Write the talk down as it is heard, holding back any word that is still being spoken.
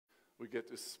We get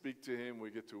to speak to him. We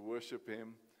get to worship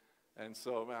him. And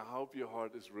so man, I hope your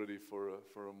heart is ready for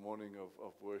a morning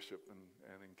of worship and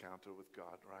encounter with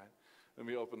God, right? Let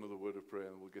me open with a word of prayer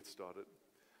and we'll get started.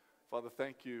 Father,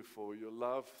 thank you for your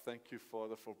love. Thank you,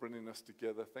 Father, for bringing us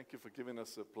together. Thank you for giving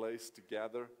us a place to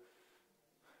gather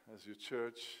as your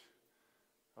church.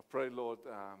 I pray, Lord,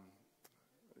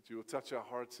 that you will touch our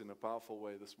hearts in a powerful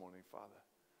way this morning, Father.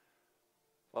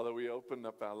 Father, we open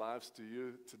up our lives to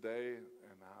you today,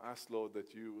 and I ask, Lord,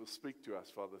 that you will speak to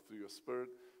us, Father, through your Spirit,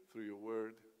 through your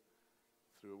word,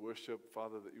 through worship,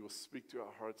 Father, that you will speak to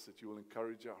our hearts, that you will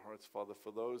encourage our hearts, Father,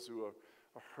 for those who are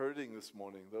hurting this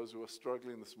morning, those who are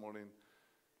struggling this morning.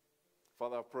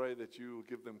 Father, I pray that you will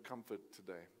give them comfort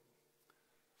today.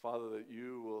 Father, that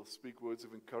you will speak words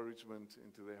of encouragement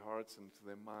into their hearts and into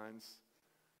their minds.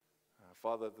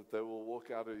 Father, that they will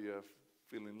walk out of here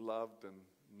feeling loved and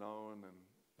known and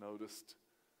noticed.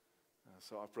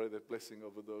 So I pray that blessing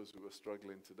over those who are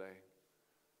struggling today.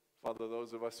 Father,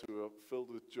 those of us who are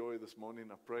filled with joy this morning,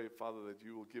 I pray, Father, that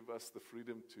you will give us the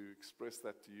freedom to express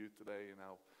that to you today in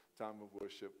our time of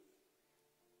worship.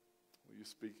 Will you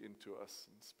speak into us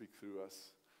and speak through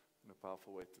us in a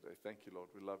powerful way today? Thank you, Lord.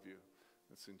 We love you.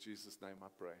 It's in Jesus' name I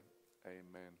pray.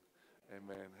 Amen.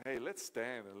 Amen. Hey, let's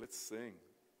stand and let's sing.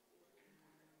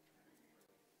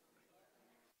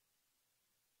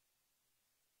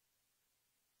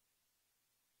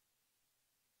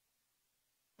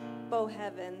 O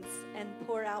heavens, and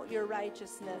pour out your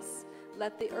righteousness.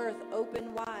 Let the earth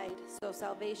open wide, so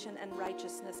salvation and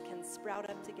righteousness can sprout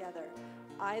up together.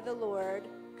 I, the Lord,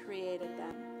 created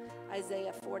them.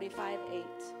 Isaiah 45:8.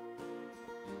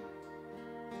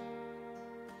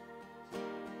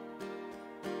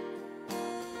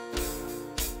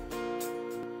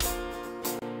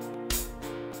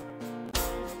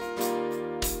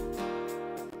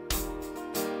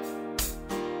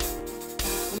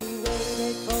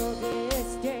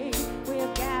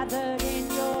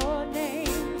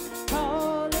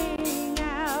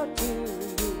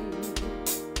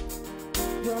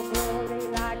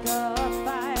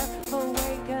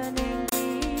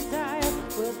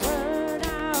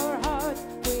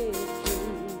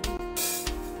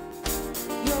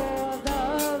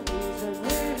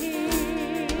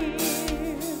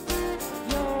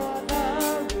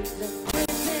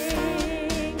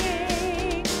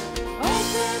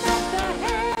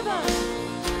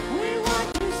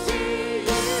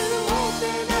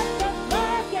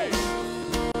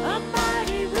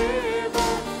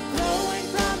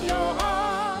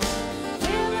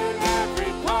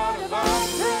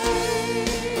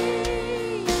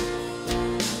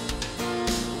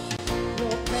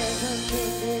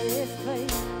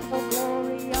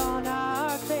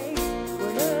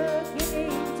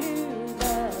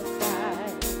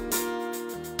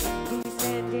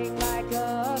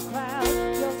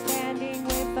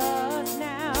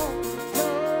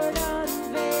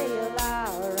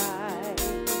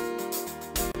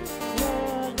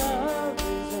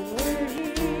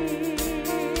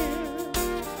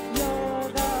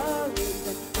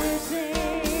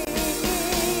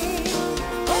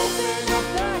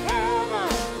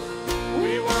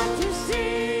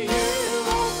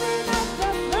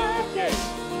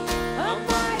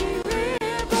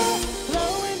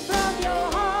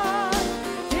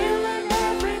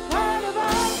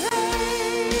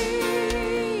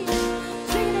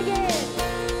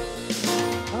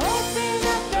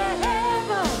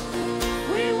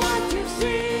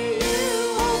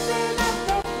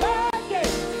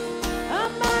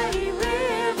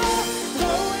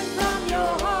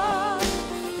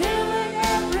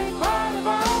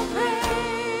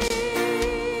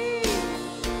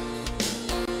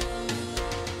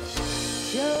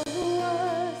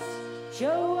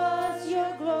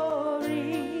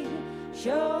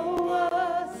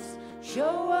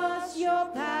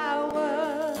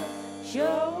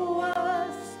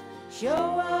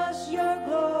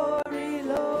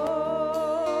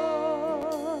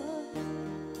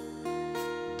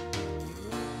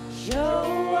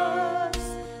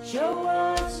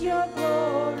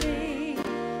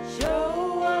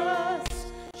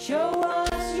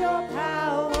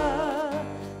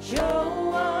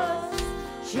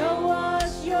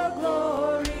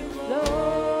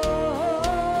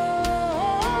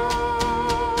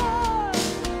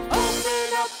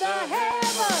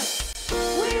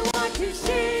 We want to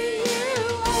see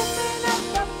you.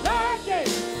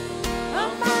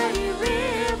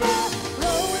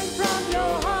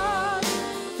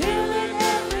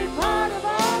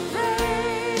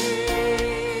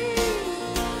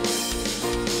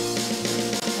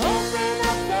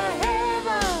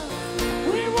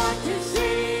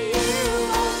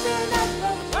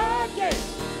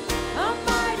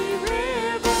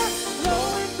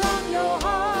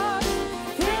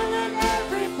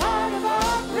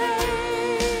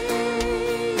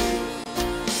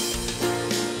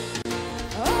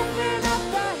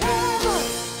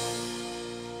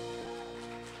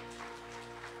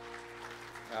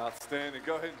 standing.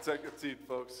 Go ahead and take a seat,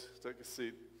 folks. Take a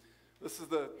seat. This is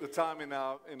the time in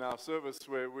our service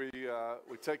where we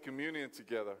take communion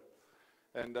together.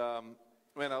 And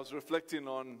man, I was reflecting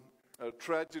on a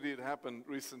tragedy that happened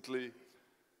recently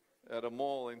at a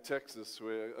mall in Texas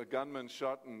where a gunman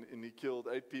shot and he killed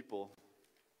 8 people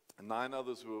and 9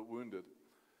 others were wounded.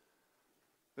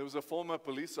 There was a former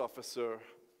police officer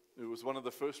who was one of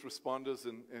the first responders,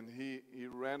 and he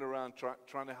ran around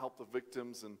trying to help the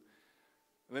victims, and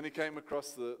then he came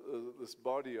across this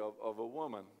body of a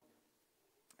woman.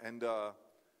 And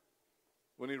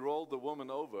when he rolled the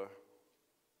woman over,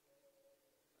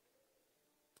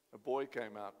 a boy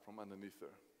came out from underneath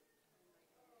her.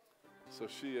 So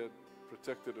she had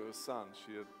protected her son.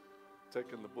 She had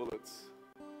taken the bullets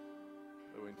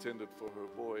that were intended for her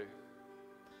boy.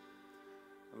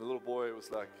 And the little boy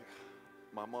was like,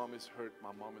 "My mom is hurt,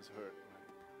 my mom is hurt."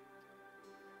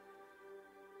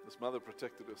 This mother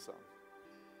protected her son.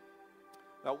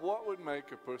 Now, what would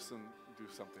make a person do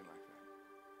something like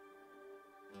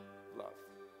that? Love.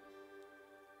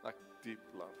 Like deep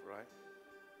love, right?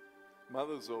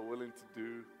 Mothers are willing to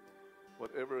do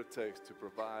whatever it takes to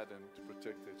provide and to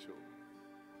protect their children.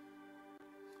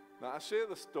 Now, I share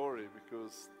the story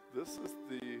because this is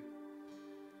the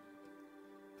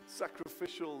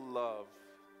sacrificial love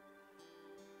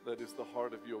that is the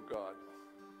heart of your God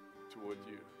toward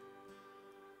you.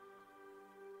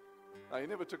 Now, he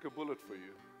never took a bullet for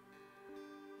you,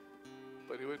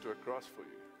 but he went to a cross for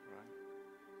you, right?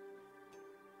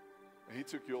 And he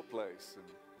took your place, and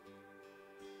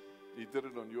he did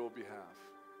it on your behalf.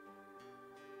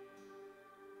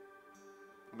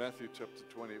 Matthew chapter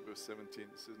 20, verse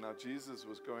 17 says, "Now Jesus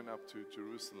was going up to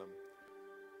Jerusalem.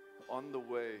 On the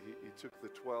way, he took the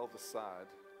 12 aside,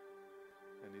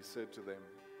 and he said to them,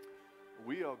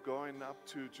 'We are going up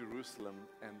to Jerusalem,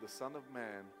 and the Son of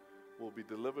Man will be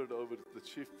delivered over to the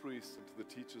chief priests and to the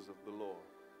teachers of the law.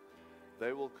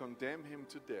 They will condemn him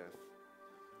to death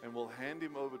and will hand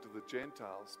him over to the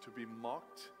Gentiles to be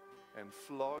mocked and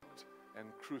flogged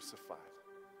and crucified.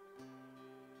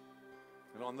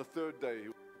 And on the 3rd day, he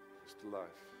will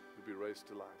be raised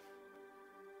to life.'"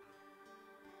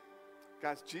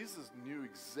 Guys, Jesus knew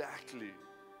exactly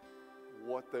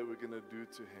what they were going to do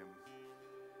to him.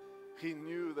 He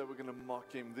knew they were going to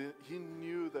mock him. He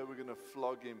knew they were going to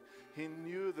flog him. He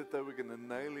knew that they were going to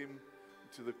nail him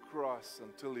to the cross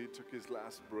until he took his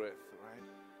last breath, right?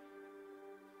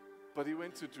 But he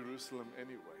went to Jerusalem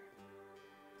anyway.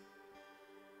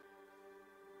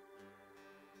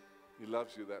 He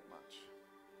loves you that much.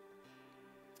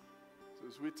 So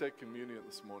as we take communion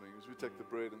this morning, as we take the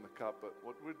bread and the cup,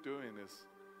 what we're doing is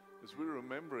we're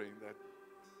remembering that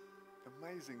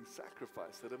amazing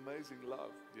sacrifice, that amazing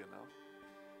love, you know.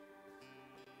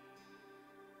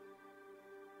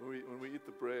 When we eat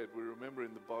the bread, we're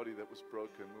remembering the body that was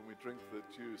broken. When we drink the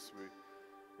juice,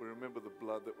 we remember the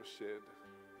blood that was shed.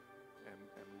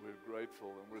 And we're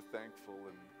grateful and we're thankful,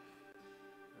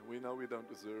 and we know we don't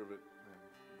deserve it,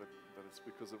 but it's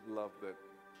because of love that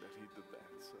he did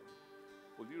that. So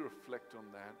will you reflect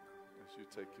on that as you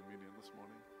take communion this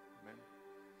morning? Amen.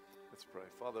 Let's pray.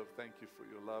 Father, thank you for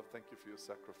your love. Thank you for your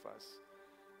sacrifice.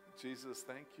 Jesus,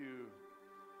 thank you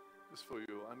just for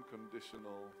your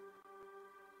unconditional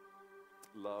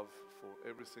love for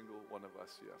every single one of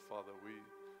us here. Father,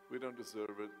 we don't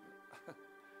deserve it,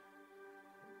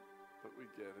 but we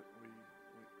get it.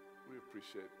 We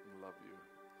appreciate and love you.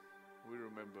 We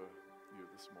remember you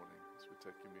this morning as we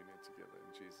take communion together.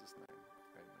 In Jesus' name,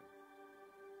 amen.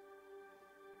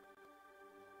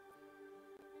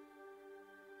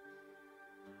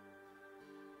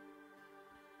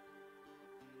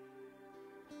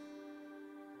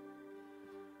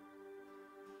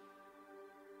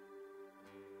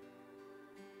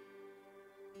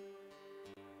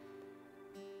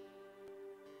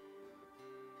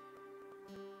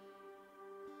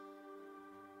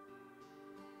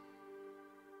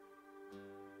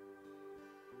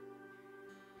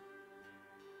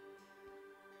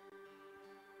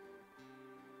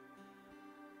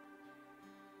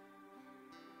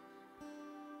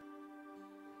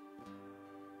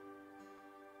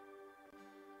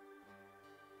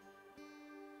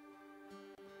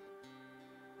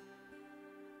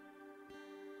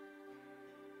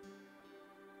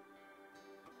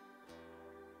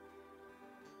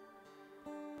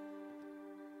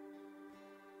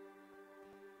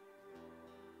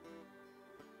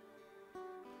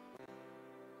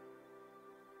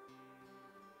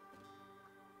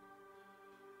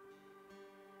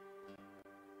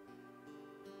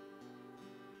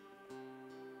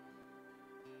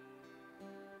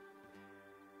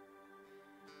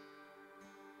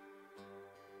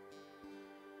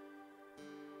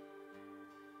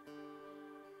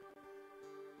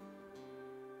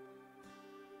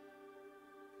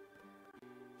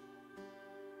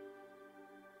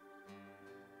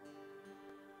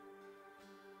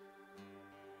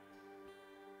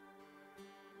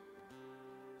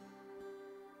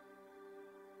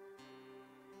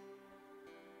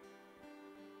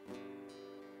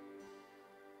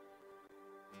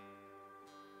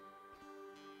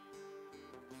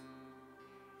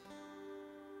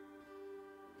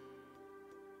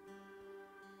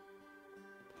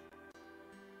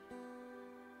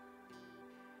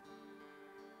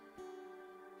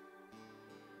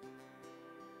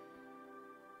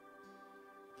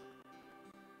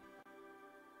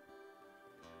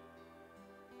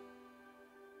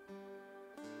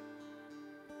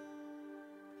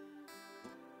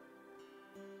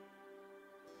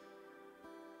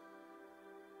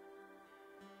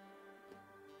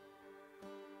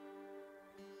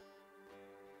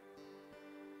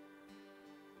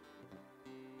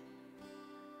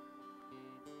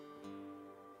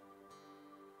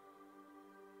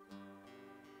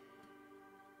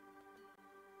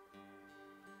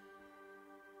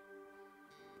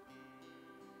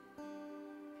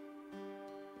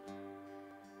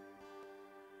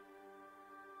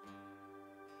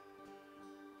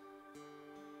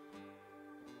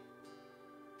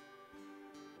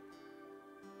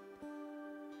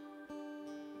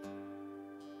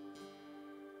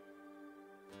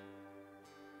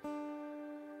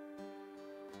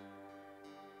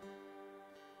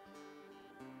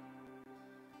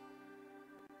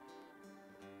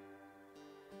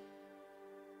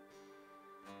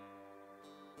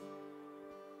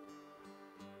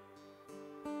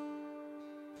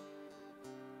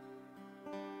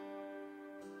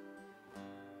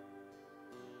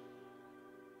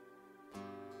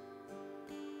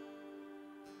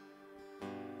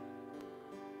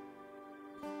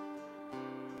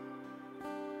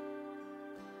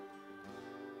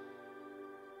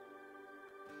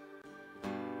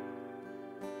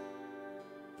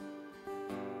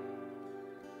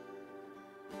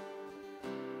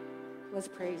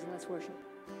 Let's praise and let's worship.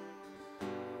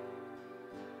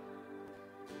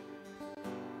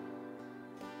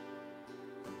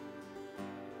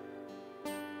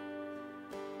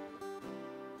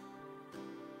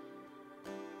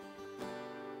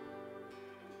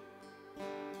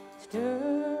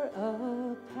 Stir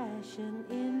a passion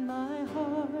in my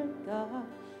heart, God.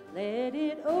 Let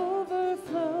it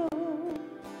overflow.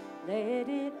 Let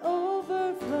it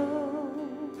overflow.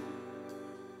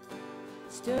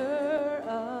 Stir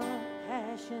a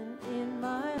passion in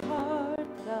my heart,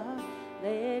 God.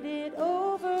 Let it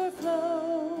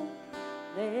overflow.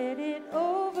 Let it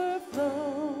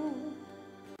overflow.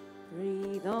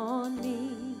 Breathe on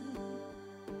me,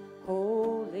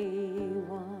 Holy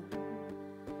One.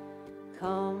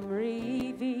 Come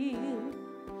reveal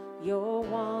your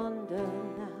wonder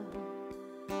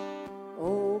now.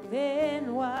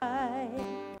 Open wide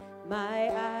my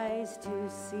eyes to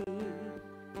see.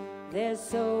 There's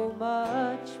so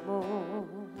much more.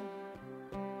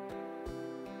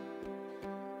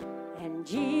 And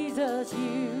Jesus,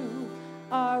 you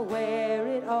are where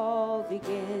it all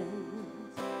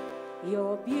begins.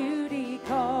 Your beauty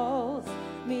calls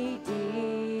me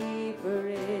deeper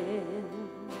in.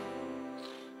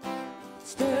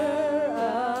 Stir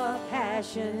a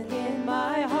passion in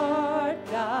my heart,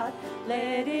 God.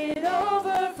 Let it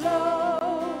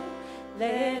overflow.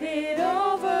 Let it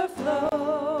overflow.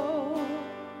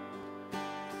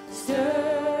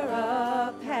 Stir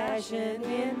a passion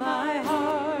in my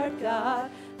heart, God.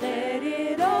 Let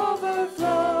it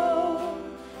overflow.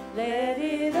 Let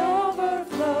it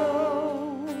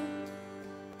overflow.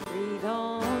 Breathe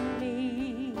on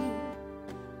me,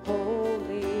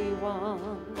 Holy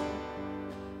One.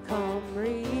 Come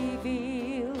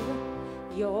reveal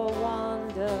your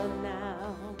wonder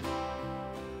now.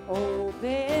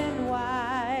 Open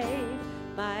wide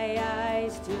my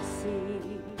eyes to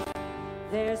see.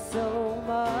 There's so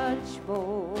much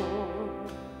more.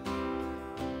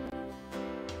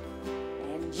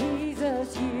 And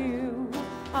Jesus, you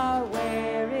are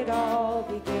where it all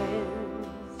begins.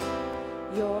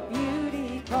 Your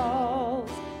beauty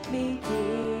calls me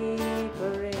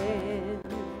deeper in.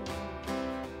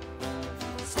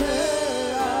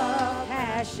 Stir a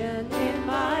passion in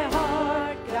my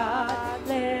heart, God.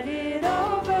 Let it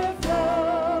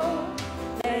overflow.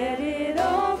 Let it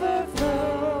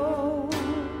overflow.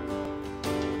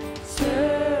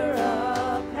 Stir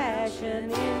a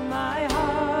passion in my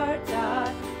heart,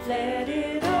 God. Let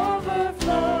it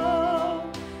overflow.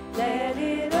 Let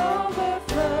it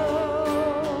overflow.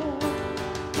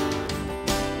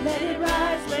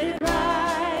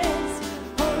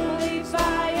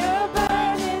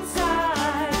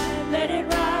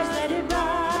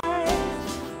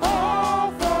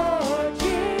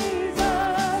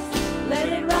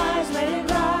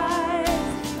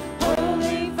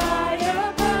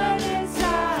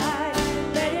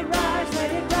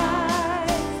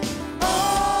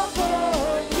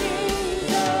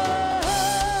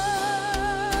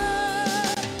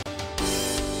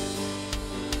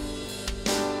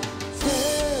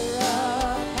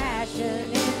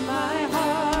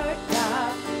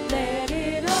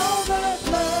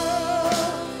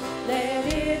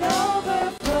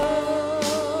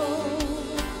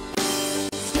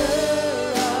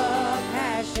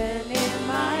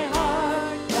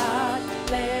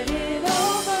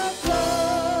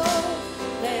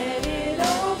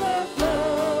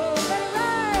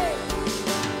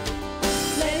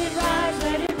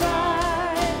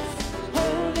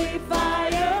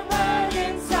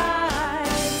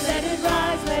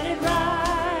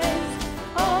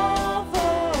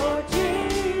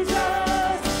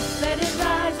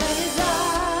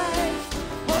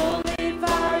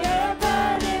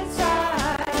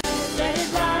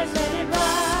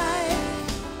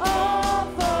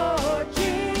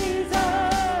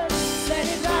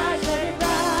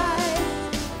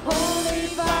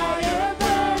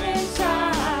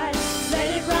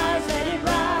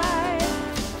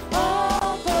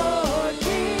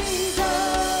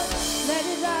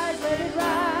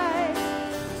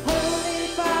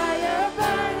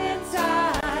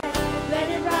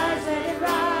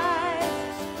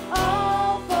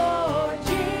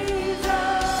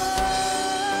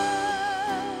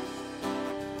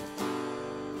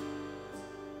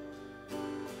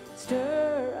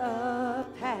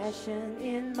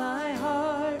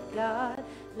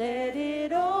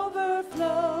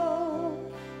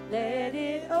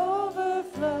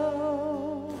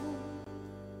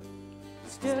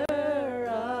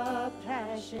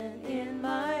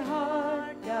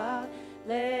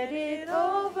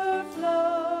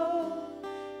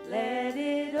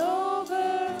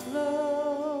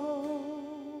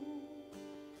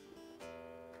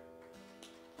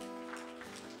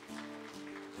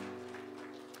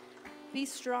 Be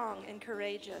strong and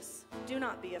courageous. Do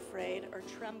not be afraid or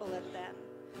tremble at them.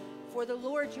 For the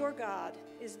Lord your God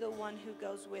is the one who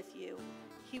goes with you.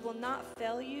 He will not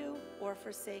fail you or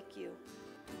forsake you.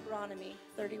 Deuteronomy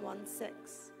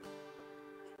 31:6.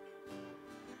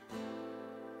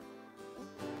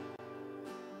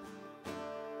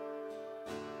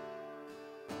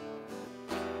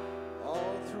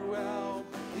 All throughout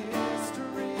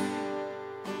history,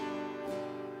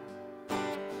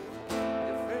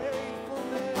 your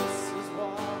faithfulness has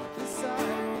walked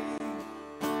beside me.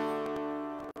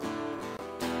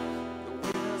 The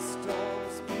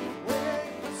windstorms beat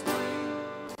waves free.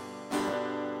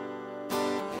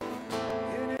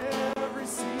 In every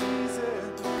season,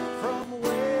 from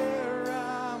where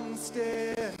I'm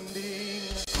standing,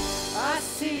 I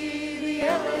see the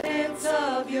evidence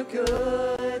of your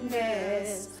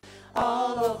goodness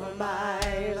all over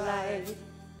my life,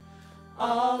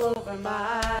 all over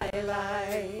my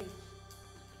life.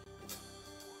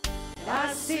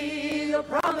 I see your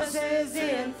promises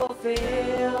in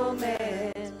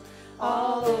fulfillment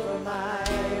all over my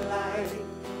life,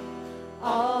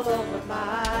 all over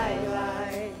my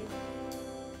life.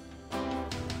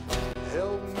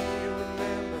 Help me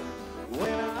remember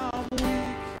when I'm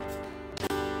weak.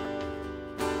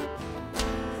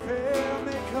 Fear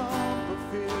may come, but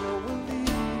fear will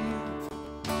leave.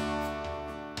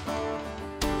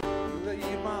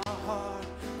 Lead my heart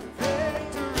to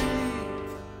victory.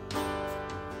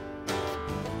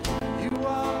 You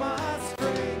are my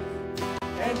strength,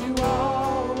 and you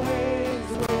always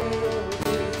will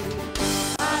be.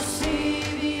 I see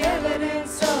the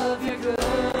evidence of your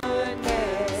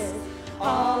goodness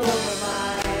all over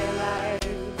my life,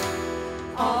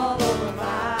 all over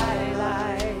my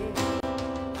life.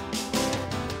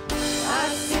 I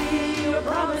see your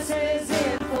promises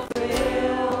in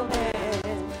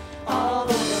fulfillment all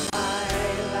over my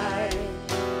life,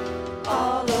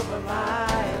 all over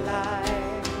my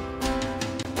life.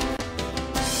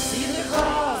 See the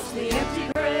cross, the empty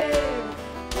grave,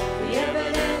 the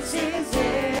evidence is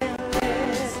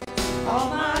endless. All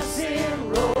my sin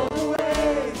rolled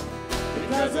away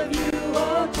because of you,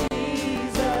 oh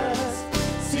Jesus.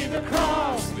 See the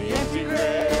cross, the empty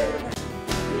grave,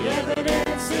 the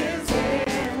evidence is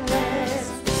endless.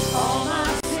 All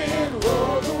my sin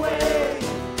rolled away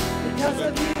because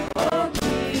of you, oh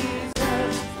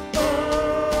Jesus. Oh,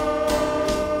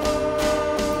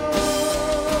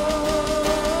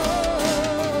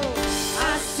 I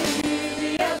see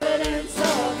the evidence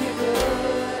of your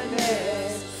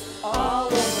goodness all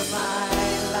over my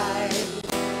life,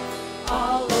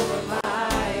 all over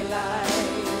my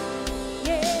life.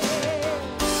 Yeah,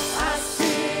 I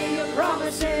see your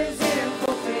promises in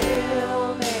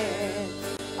fulfillment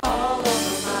all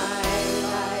over my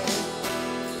life,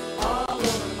 all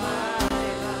over my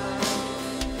life.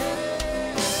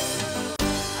 Yeah,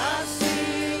 I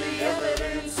see the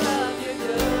evidence of your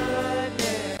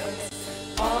goodness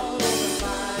all over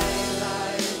my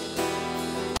life,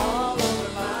 all over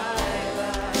my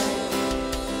life.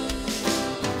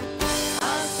 I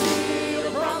see the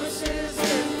promises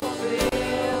in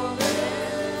fulfillment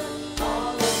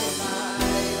all over my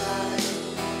life,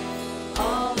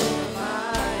 all over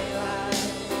my life.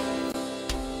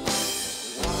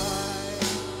 Why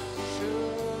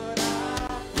should I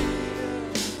fear?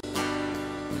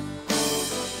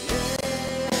 The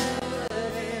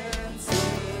evidence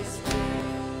is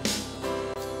clear.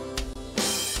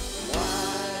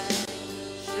 Why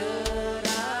should I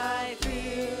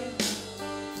fear?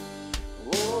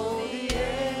 Oh, the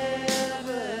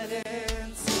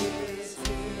evidence is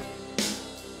clear.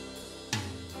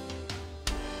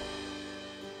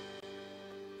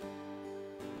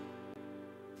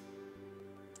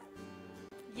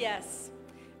 Yes,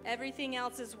 everything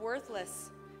else is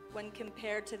worthless when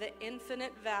compared to the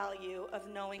infinite value of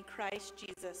knowing Christ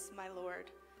Jesus, my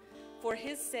Lord. For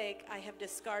his sake, I have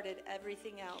discarded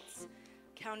everything else,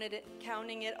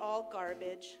 counting it all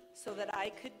garbage, so that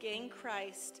I could gain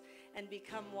Christ and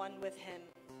become one with him.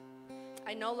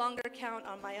 I no longer count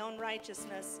on my own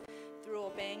righteousness through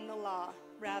obeying the law.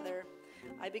 Rather,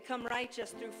 I become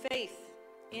righteous through faith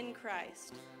in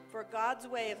Christ. For God's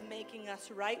way of making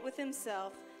us right with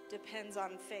himself depends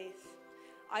on faith.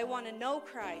 I want to know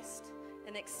Christ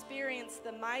and experience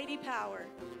the mighty power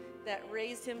that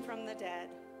raised him from the dead.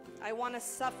 I want to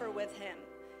suffer with him,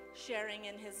 sharing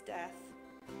in his death,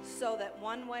 so that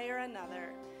one way or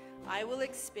another I will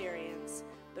experience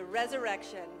the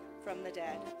resurrection from the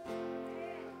dead.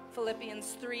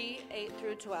 Philippians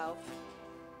 3:8-12.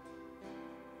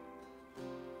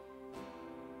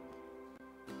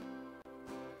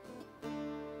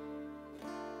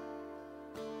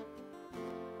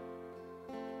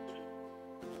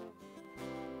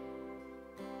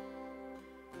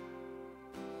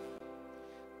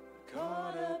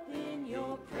 caught up in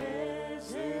your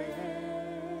presence.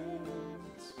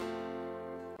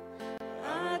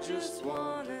 I just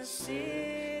want to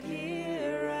sit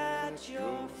here at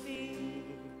your feet.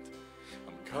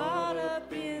 I'm caught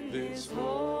up in this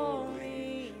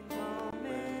holy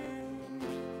moment.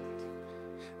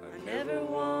 I never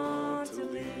want to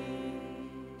leave.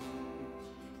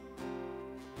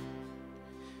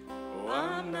 Oh,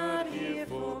 I'm not here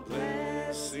for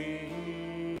blessings.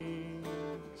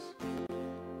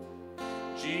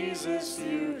 Jesus,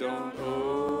 you don't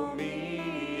owe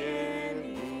me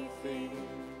anything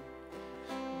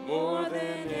more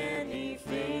than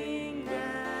anything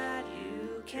that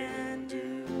you can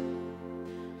do.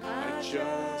 I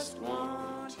just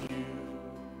want you.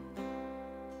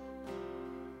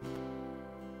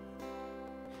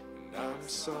 And I'm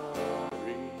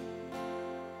sorry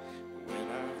when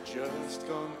I've just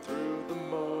gone through the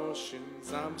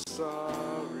motions. I'm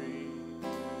sorry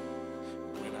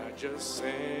when I just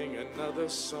sang another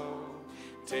song.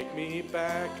 Take me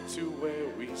back to where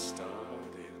we started.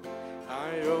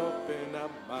 I open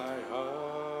up my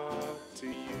heart to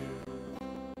you.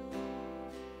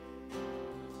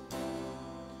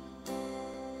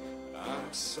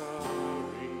 I'm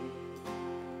sorry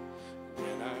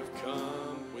when I've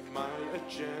come with my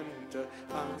agenda.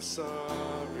 I'm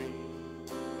sorry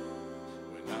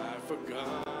when I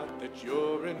forgot that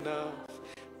you're enough.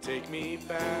 Take me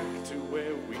back to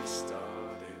where we started.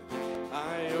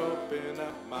 I open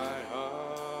up my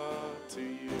heart to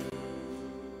you.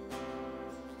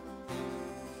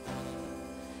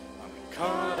 I'm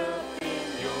caught up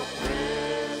in your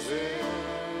presence.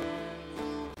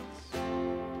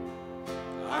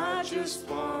 I just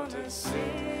want to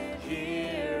sit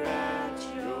here at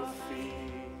your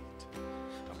feet.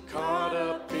 I'm caught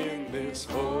up in this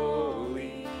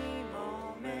holy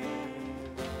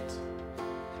moment.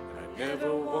 I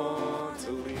never want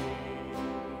to leave.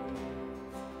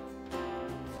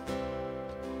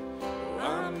 Oh,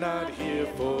 I'm not here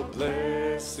for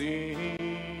blessings.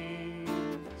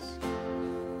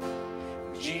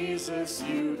 Jesus,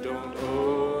 you don't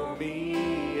owe me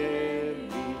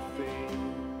anything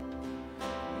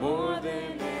more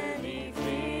than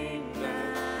anything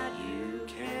that you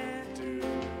can do.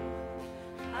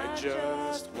 I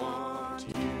just want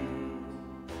you.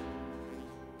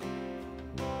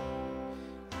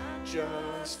 I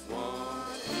just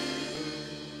want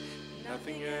you.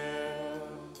 Nothing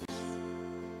else.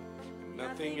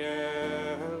 Nothing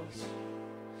else.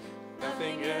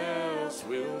 Nothing else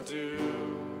will do.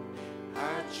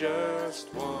 I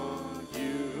just want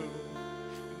you.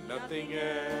 Nothing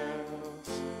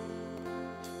else.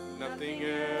 Nothing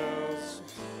else.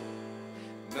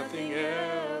 Nothing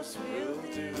else will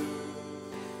do.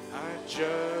 I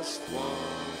just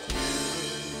want you.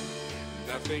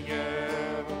 Nothing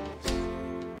else.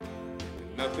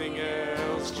 Nothing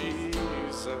else,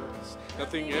 Jesus.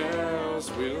 Nothing else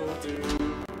will do.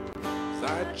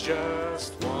 I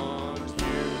just want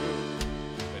you,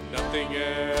 and nothing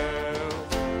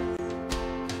else,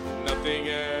 nothing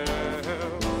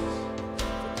else,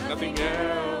 nothing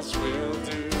else will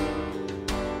do.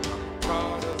 I'm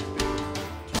caught up in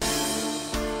you,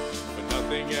 but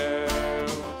nothing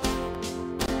else,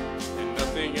 and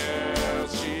nothing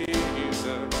else,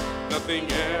 Jesus,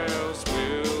 nothing else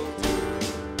will do.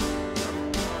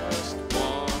 I just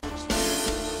want you,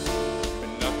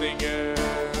 and nothing else.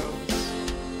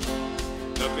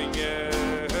 Nothing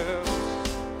else,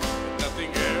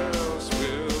 nothing else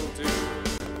will do.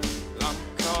 I'm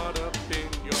caught up in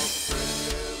your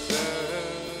presence.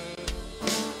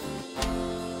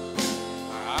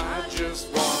 I just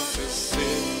want to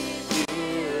sit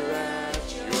here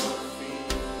at your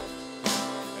feet.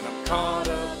 And I'm caught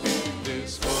up in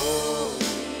this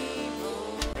holy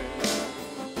moment.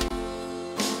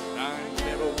 I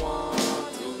never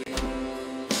want to leave.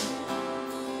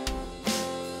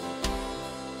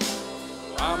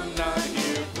 I'm not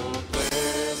here for blessings.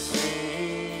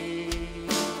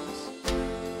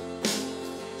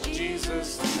 Jesus,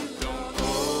 you don't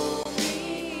owe me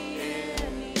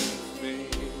anything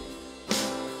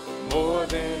more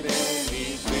than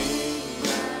anything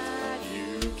that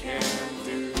you can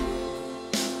do.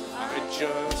 I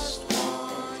just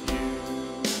want you.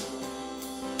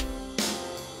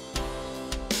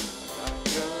 I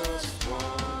just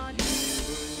want you.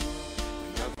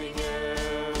 Nothing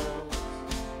else.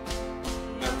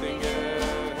 Nothing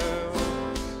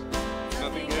else,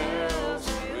 nothing else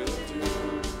will do.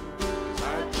 I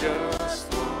just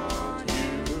want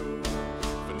you,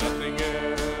 but nothing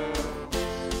else,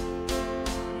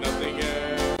 nothing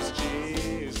else,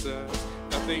 Jesus,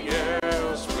 nothing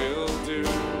else will do.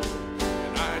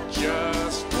 And I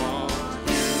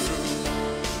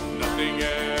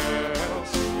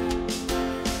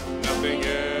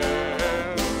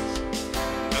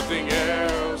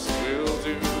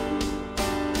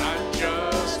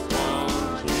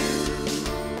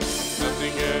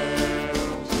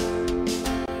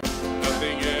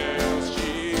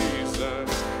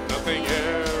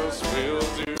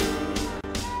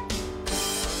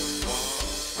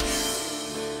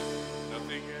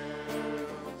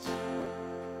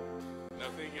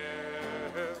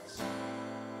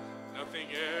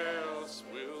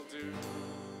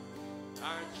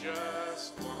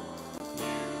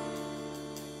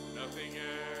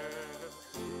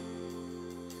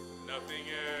Nothing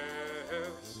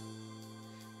else,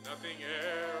 nothing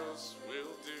else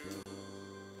will do.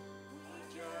 We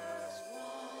just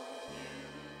want you.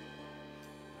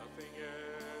 Nothing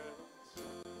else,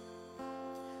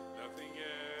 nothing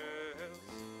else,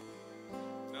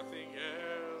 nothing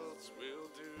else will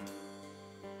do.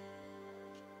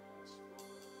 Just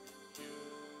want you.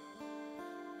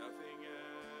 Nothing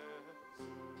else,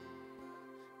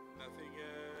 nothing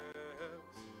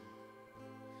else,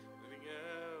 nothing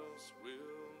else will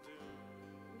do.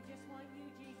 We just want you,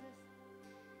 Jesus.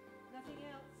 Nothing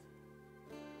else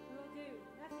will do.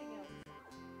 Nothing else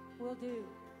will do.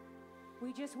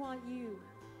 We just want you.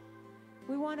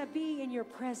 We want to be in your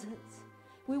presence.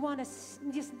 We want to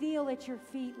just kneel at your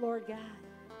feet, Lord God.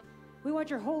 We want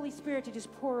your Holy Spirit to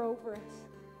just pour over us.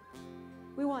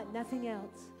 We want nothing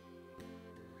else.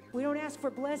 We don't ask for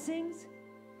blessings.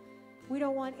 We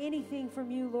don't want anything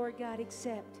from you, Lord God,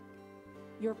 except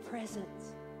your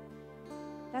presence.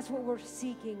 That's what we're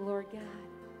seeking, Lord God.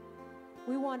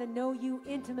 We want to know you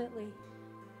intimately.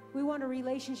 We want a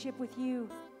relationship with you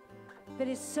that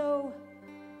is so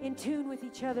in tune with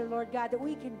each other, Lord God, that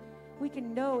we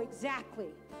can know exactly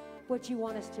what you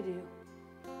want us to do.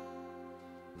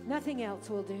 Nothing else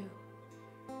will do.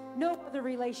 No other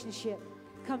relationship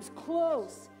comes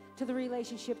close to the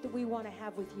relationship that we want to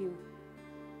have with you,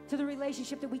 to the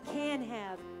relationship that we can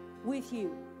have with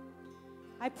you.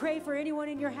 I pray for anyone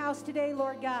in your house today,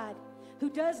 Lord God, who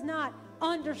does not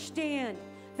understand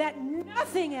that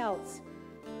nothing else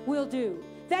will do,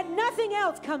 that nothing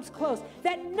else comes close,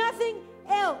 that nothing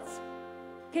else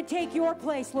can take your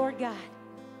place, Lord God,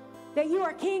 that you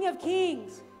are King of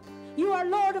Kings, you are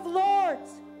Lord of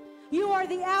Lords, you are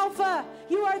the Alpha,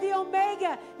 you are the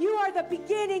Omega, you are the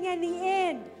beginning and the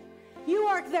end, you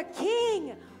are the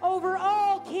King over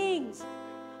all kings.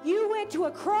 You went to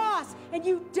a cross and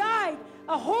you died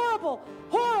a horrible,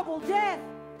 horrible death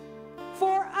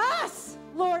for us,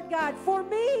 Lord God, for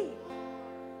me.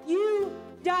 You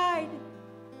died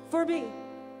for me.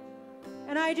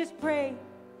 And I just pray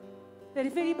that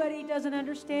if anybody doesn't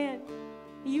understand,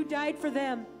 you died for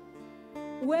them.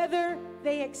 Whether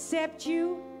they accept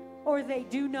you or they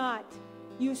do not,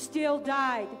 you still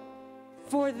died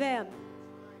for them.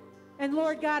 And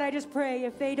Lord God, I just pray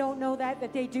if they don't know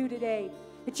that they do today,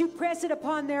 that you press it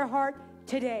upon their heart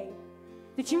today,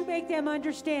 that you make them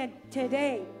understand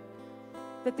today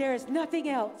that there is nothing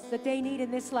else that they need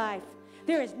in this life.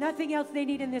 There is nothing else they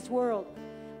need in this world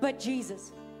but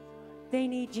Jesus. They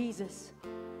need Jesus.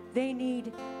 They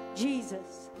need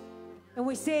Jesus. And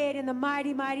we say it in the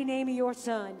mighty, mighty name of your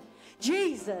Son,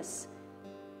 Jesus.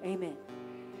 Amen.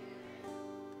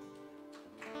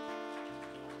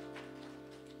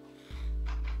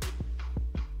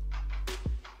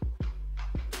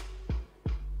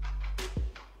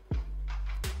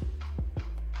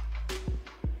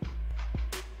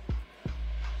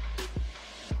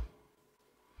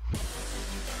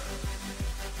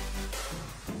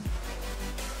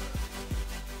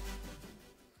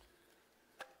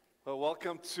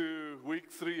 Welcome to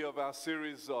week 3 of our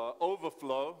series,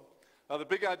 Overflow. The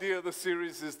big idea of the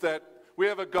series is that we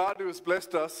have a God who has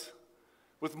blessed us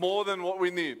with more than what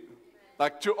we need,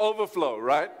 like to overflow,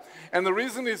 right? And the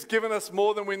reason He's given us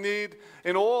more than we need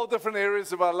in all different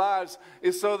areas of our lives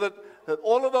is so that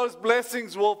all of those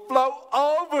blessings will flow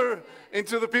over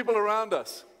into the people around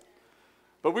us.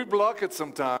 But we block it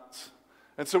sometimes.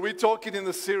 And so we're talking in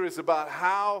the series about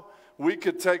how we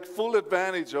could take full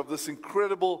advantage of this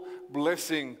incredible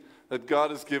blessing that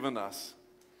God has given us.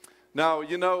 Now,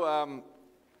 you know,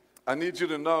 I need you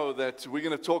to know that we're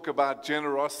going to talk about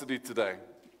generosity today,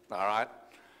 all right?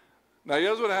 Now,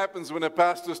 here's what happens when a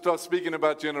pastor starts speaking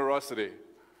about generosity.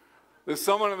 There's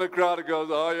someone in the crowd that goes,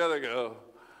 oh, yeah, they go.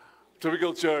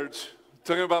 Typical church,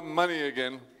 talking about money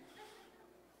again.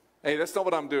 Hey, that's not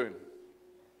what I'm doing.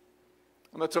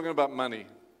 I'm not talking about money.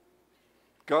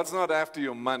 God's not after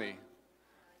your money.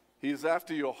 He's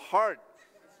after your heart.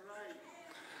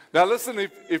 Now listen,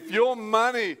 if your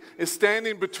money is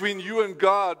standing between you and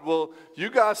God, well,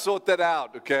 you guys sort that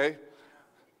out, okay?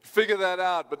 Figure that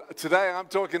out. But today I'm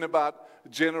talking about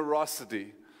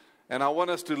generosity. And I want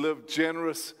us to live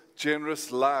generous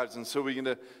lives. And so we're going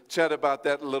to chat about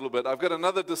that a little bit. I've got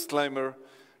another disclaimer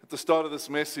at the start of this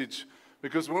message.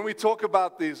 Because when we talk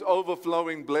about these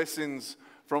overflowing blessings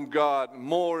from God,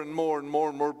 more and more and more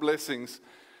and more blessings,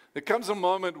 there comes a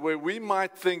moment where we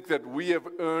might think that we have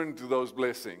earned those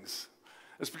blessings.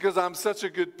 It's because I'm such a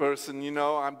good person, you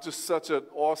know, I'm just such an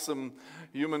awesome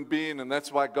human being, and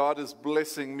that's why God is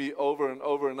blessing me over and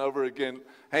over and over again.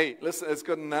 Hey, listen, it's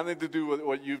got nothing to do with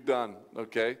what you've done,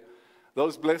 okay?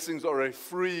 Those blessings are a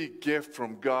free gift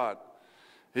from God.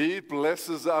 He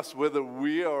blesses us whether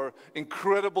we are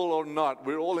incredible or not.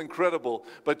 We're all incredible,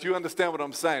 but you understand what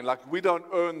I'm saying. Like, we don't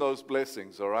earn those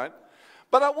blessings, all right?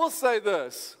 But I will say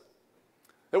this,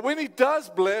 that when He does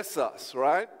bless us,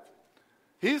 right,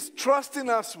 He's trusting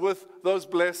us with those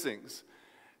blessings.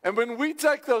 And when we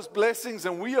take those blessings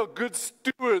and we are good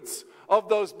stewards of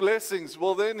those blessings,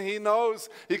 well, then He knows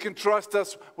He can trust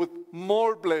us with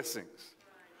more blessings.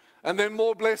 And then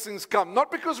more blessings come.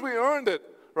 Not because we earned it,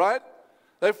 right?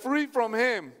 They're free from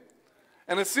Him.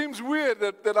 And it seems weird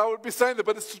that I would be saying that,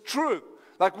 but it's the truth.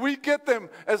 Like, we get them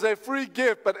as a free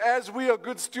gift, but as we are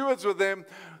good stewards with them,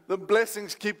 the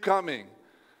blessings keep coming.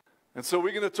 And so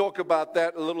we're going to talk about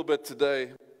that a little bit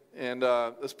today. And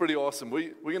it's pretty awesome.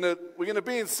 We're going to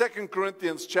be in 2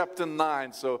 Corinthians chapter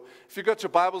 9. So if you've got your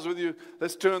Bibles with you,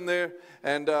 let's turn there.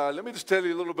 And let me just tell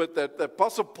you a little bit that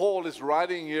Apostle Paul is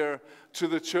writing here to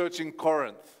the church in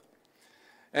Corinth.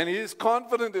 And he is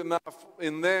confident enough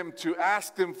in them to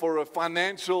ask them for a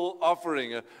financial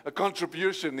offering, a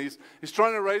contribution. He's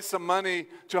trying to raise some money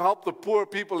to help the poor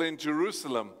people in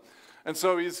Jerusalem. And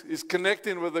so he's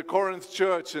connecting with the Corinth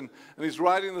church, and he's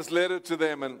writing this letter to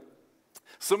them. And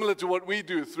similar to what we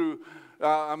do through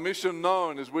our mission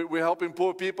known, is we're helping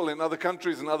poor people in other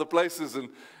countries and other places.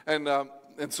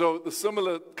 And so the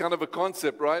similar kind of a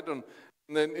concept, right?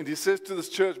 And he says to this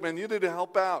church, man, you need to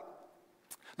help out.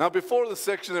 Now, before the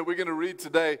section that we're going to read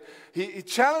today, he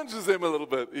challenges them a little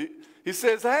bit. He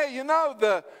says, hey, you know,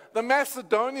 the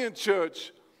Macedonian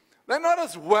church, they're not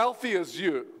as wealthy as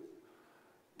you,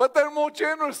 but they're more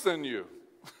generous than you.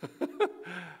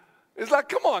 It's like,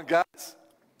 come on, guys.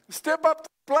 Step up to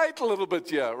the plate a little bit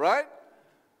here, right?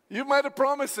 You made a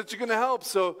promise that you're going to help,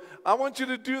 so I want you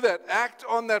to do that. Act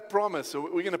on that promise. So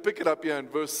we're going to pick it up here in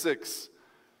verse 6.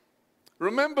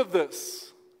 Remember this.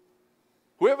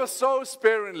 Whoever sows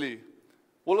sparingly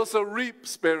will also reap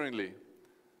sparingly.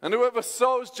 And whoever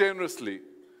sows generously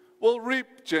will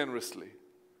reap generously.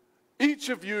 Each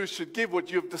of you should give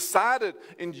what you've decided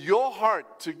in your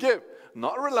heart to give,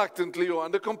 not reluctantly or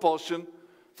under compulsion,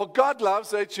 for God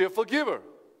loves a cheerful giver.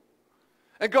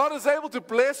 And God is able to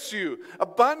bless you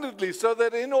abundantly so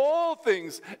that in all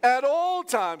things, at all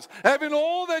times, having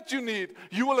all that you need,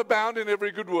 you will abound in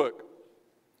every good work.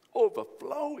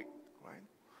 Overflowing.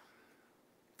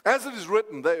 As it is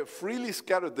written, they have freely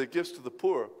scattered their gifts to the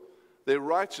poor. Their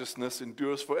righteousness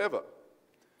endures forever.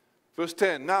 Verse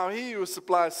 10, now he who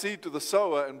supplies seed to the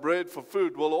sower and bread for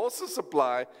food will also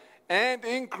supply and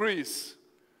increase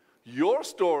your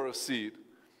store of seed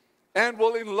and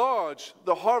will enlarge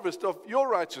the harvest of your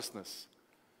righteousness.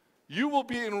 You will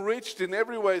be enriched in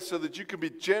every way so that you can be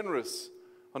generous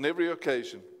on every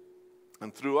occasion.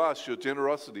 And through us, your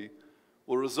generosity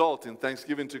will result in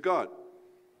thanksgiving to God.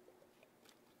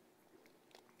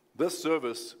 This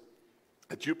service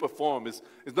that you perform is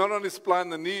not only supplying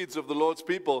the needs of the Lord's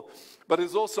people, but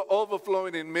is also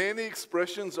overflowing in many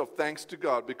expressions of thanks to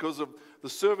God because of the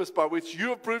service by which you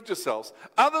have proved yourselves.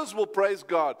 Others will praise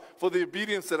God for the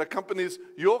obedience that accompanies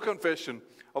your confession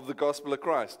of the gospel of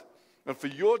Christ and for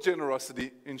your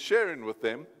generosity in sharing with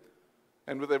them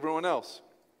and with everyone else.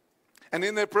 And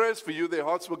in their prayers for you, their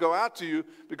hearts will go out to you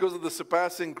because of the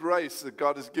surpassing grace that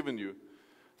God has given you.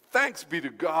 Thanks be to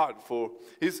God for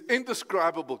His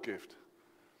indescribable gift.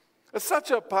 It's such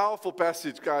a powerful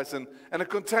passage, guys, and it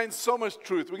contains so much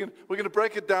truth. We're going to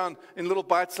break it down in little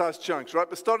bite-sized chunks, right?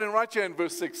 But starting right here in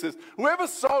verse 6 says, whoever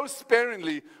sows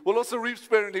sparingly will also reap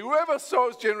sparingly. Whoever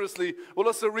sows generously will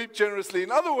also reap generously.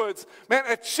 In other words, man,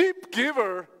 a cheap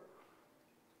giver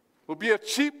will be a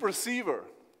cheap receiver.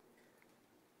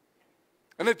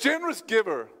 And a generous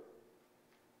giver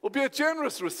will be a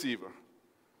generous receiver.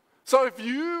 So if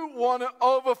you want to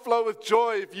overflow with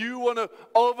joy, if you want to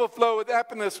overflow with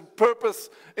happiness, purpose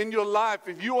in your life,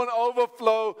 if you want to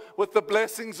overflow with the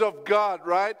blessings of God,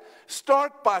 right?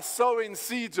 Start by sowing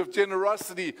seeds of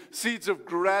generosity, seeds of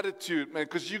gratitude, man,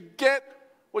 because you get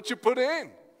what you put in.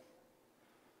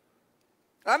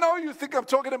 I know you think I'm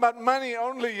talking about money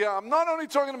only here. I'm not only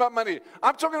talking about money.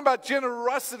 I'm talking about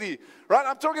generosity, right?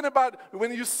 I'm talking about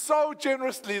when you sow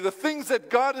generously, the things that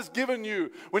God has given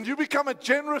you. When you become a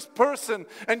generous person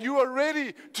and you are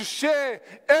ready to share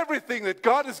everything that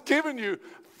God has given you,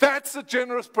 that's a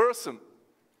generous person.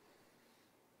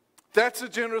 That's a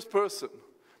generous person.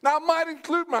 Now, it might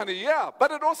include money, yeah, but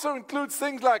it also includes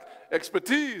things like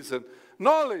expertise and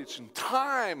knowledge and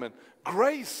time and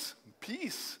grace and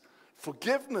peace.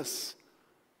 Forgiveness,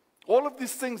 all of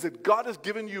these things that God has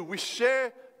given you, we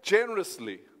share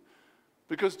generously.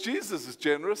 Because Jesus is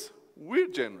generous, we're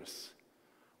generous.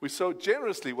 We sow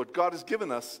generously what God has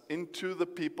given us into the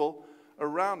people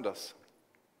around us.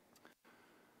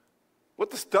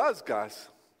 What this does, guys,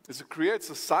 is it creates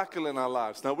a cycle in our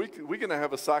lives. Now, we're going to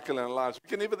have a cycle in our lives.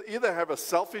 We can either have a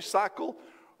selfish cycle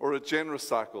or a generous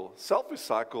cycle. Selfish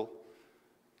cycle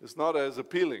is not as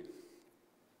appealing.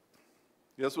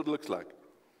 Here's what it looks like.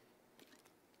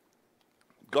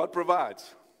 God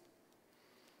provides.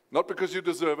 Not because you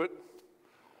deserve it,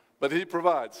 but He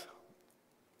provides.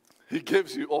 He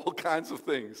gives you all kinds of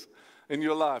things in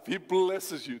your life. He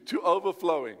blesses you to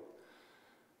overflowing.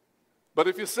 But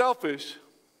if you're selfish,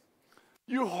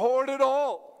 you hoard it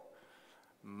all.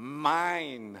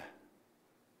 Mine,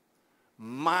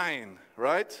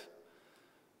 right?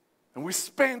 And we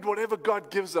spend whatever God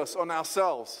gives us on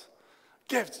ourselves.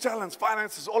 Gifts, talents,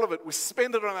 finances, all of it. We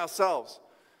spend it on ourselves.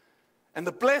 And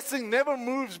the blessing never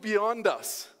moves beyond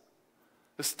us.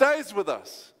 It stays with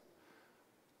us.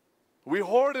 We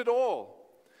hoard it all.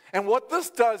 And what this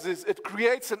does is it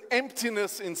creates an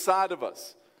emptiness inside of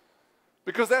us.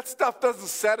 Because that stuff doesn't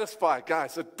satisfy,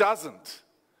 guys. It doesn't.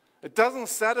 It doesn't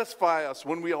satisfy us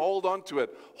when we hold on to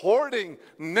it. Hoarding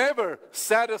never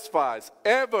satisfies,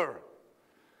 ever.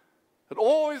 It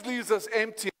always leaves us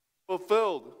empty and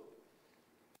fulfilled.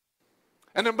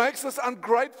 And it makes us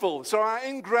ungrateful. So our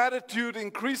ingratitude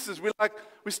increases.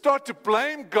 We start to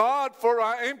blame God for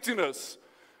our emptiness.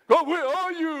 God, where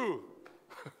are you?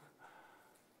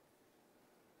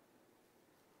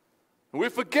 And we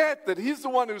forget that He's the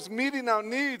one who's meeting our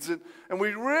needs, and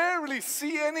we rarely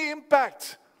see any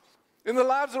impact in the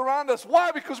lives around us.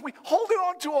 Why? Because we hold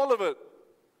on to all of it.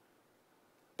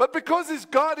 But because He's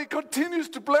God, He continues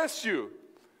to bless you.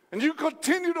 And you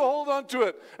continue to hold on to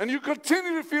it. And you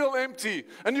continue to feel empty.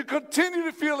 And you continue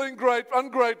to feel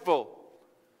ungrateful.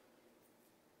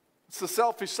 It's a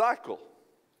selfish cycle.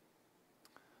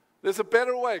 There's a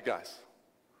better way, guys.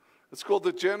 It's called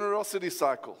the generosity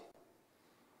cycle.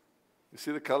 You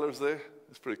see the colors there?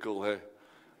 It's pretty cool, hey?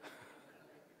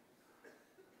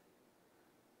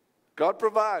 God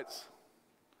provides.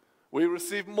 We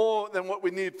receive more than what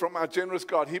we need from our generous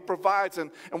God. He provides, and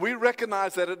we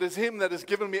recognize that it is Him that has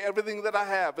given me everything that I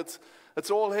have. It's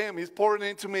all Him. He's pouring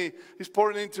into me. He's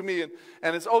pouring into me, and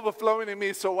it's overflowing in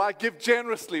me, so I give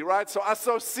generously, right? So I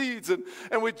sow seeds,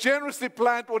 and we generously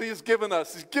plant what He has given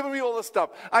us. He's given me all the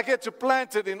stuff. I get to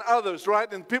plant it in others,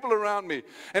 right, and people around me.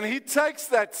 And He takes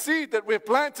that seed that we've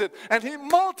planted, and He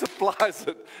multiplies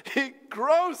it. He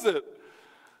grows it.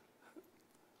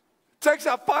 Takes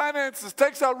our finances,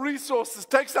 takes our resources,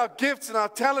 takes our gifts and our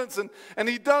talents, and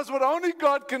He does what only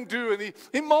God can do, and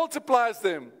He multiplies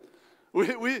them.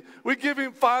 We give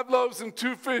Him 5 loaves and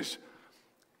 2 fish.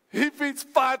 He feeds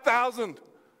 5,000.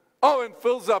 Oh, and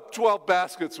fills up 12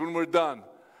 baskets when we're done.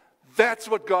 That's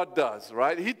what God does,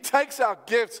 right? He takes our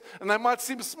gifts, and they might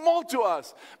seem small to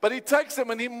us, but He takes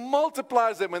them and He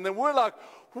multiplies them, and then we're like,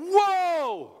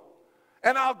 whoa!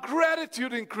 And our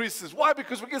gratitude increases. Why?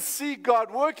 Because we can see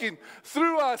God working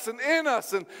through us and in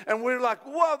us. And we're like,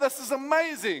 wow, this is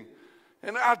amazing.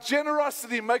 And our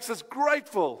generosity makes us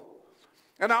grateful.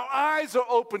 And our eyes are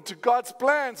open to God's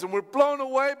plans. And we're blown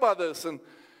away by this. And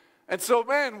so,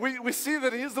 man, we see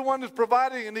that He's the one who's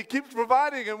providing. And He keeps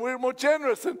providing. And we're more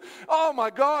generous. And oh,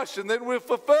 my gosh. And then we're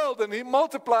fulfilled. And He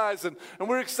multiplies. And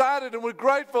we're excited. And we're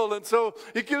grateful. And so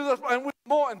He gives us and we're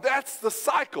more. And that's the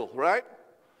cycle, right?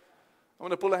 I'm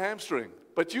going to pull a hamstring.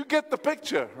 But you get the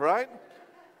picture, right?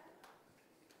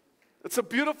 It's a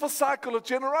beautiful cycle of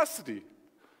generosity.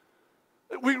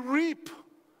 We reap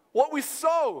what we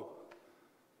sow.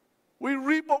 We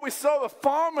reap what we sow. A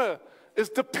farmer is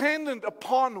dependent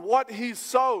upon what he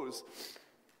sows.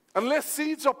 Unless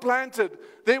seeds are planted,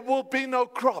 there will be no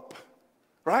crop,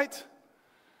 right?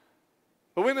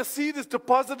 But when a seed is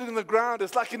deposited in the ground,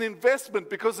 it's like an investment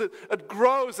because it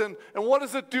grows. And what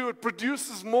does it do? It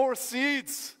produces more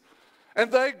seeds.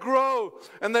 And they grow.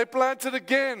 And they plant it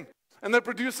again. And they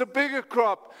produce a bigger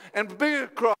crop. And bigger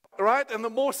crop, right? And the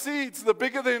more seeds, the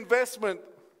bigger the investment.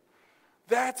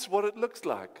 That's what it looks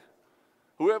like.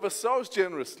 Whoever sows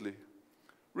generously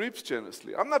reaps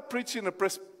generously. I'm not preaching a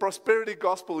prosperity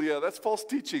gospel here. That's false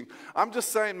teaching. I'm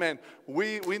just saying, man,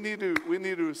 we need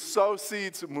to sow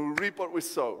seeds and we reap what we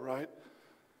sow, right?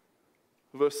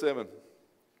 Verse 7.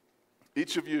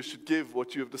 Each of you should give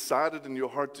what you have decided in your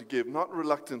heart to give, not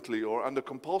reluctantly or under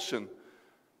compulsion.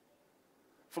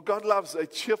 For God loves a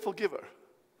cheerful giver.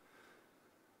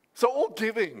 So all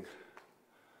giving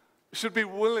should be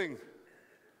willing.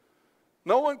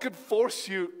 No one can force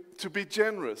you to be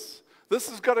generous. This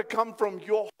has got to come from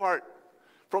your heart,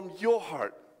 from your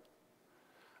heart.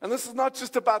 And this is not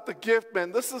just about the gift,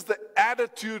 man. This is the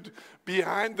attitude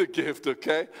behind the gift,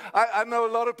 okay? I know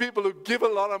a lot of people who give a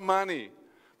lot of money,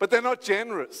 but they're not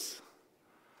generous.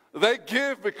 They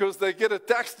give because they get a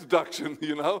tax deduction,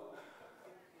 you know?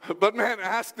 But man,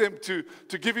 ask them to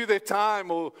give you their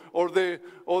time or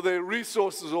their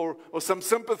resources or some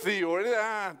sympathy or,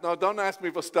 no, don't ask me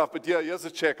for stuff, but yeah, here's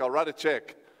a check, I'll write a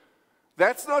check.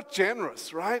 That's not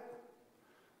generous, right?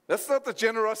 That's not the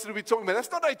generosity we're talking about.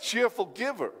 That's not a cheerful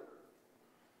giver.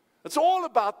 It's all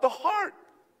about the heart.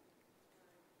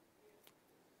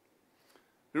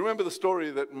 You remember the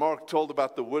story that Mark told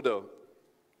about the widow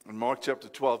in Mark chapter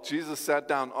 12? Jesus sat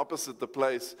down opposite the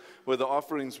place where the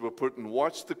offerings were put and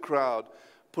watched the crowd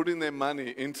putting their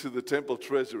money into the temple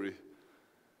treasury.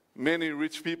 Many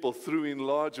rich people threw in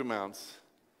large amounts,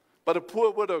 but a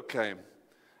poor widow came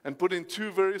and put in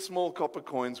 2 very small copper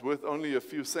coins worth only a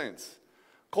few cents.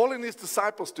 Calling his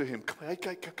disciples to him,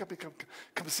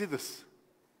 come see this.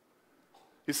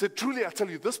 He said, truly, I tell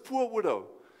you, this poor widow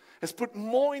has put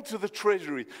more into the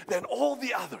treasury than all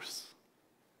the others.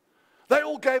 They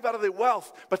all gave out of their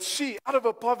wealth, but she, out of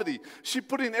her poverty, she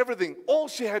put in everything, all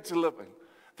she had to live in.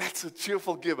 That's a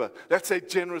cheerful giver. That's a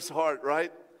generous heart, right?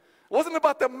 It wasn't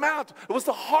about the amount. It was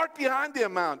the heart behind the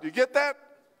amount. You get that?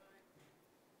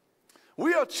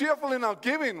 We are cheerful in our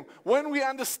giving when we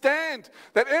understand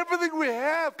that everything we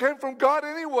have came from God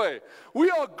anyway. We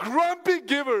are grumpy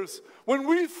givers when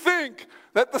we think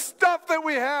that the stuff that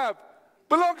we have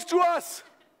belongs to us.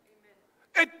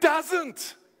 It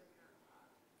doesn't.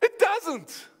 It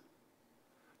doesn't.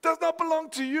 It does not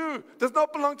belong to you. It does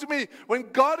not belong to me.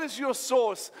 When God is your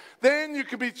source, then you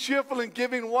can be cheerful in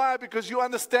giving. Why? Because you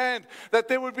understand that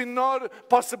there would be no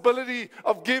possibility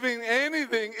of giving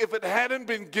anything if it hadn't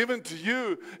been given to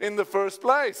you in the first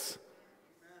place.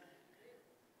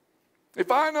 If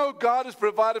I know God has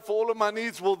provided for all of my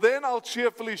needs, well, then I'll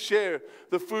cheerfully share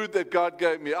the food that God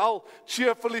gave me. I'll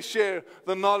cheerfully share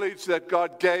the knowledge that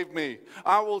God gave me.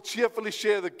 I will cheerfully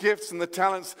share the gifts and the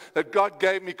talents that God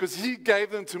gave me because He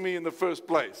gave them to me in the first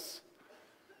place.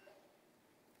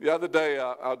 The other day,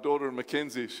 our daughter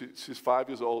Mackenzie, she's 5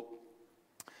 years old.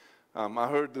 I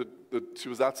heard that she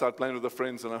was outside playing with her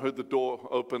friends, and I heard the door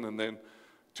open, and then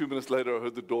 2 minutes later, I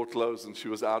heard the door close, and she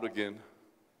was out again.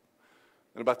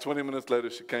 And about 20 minutes later,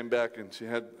 she came back and she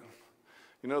had,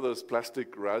 you know those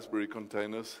plastic raspberry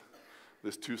containers?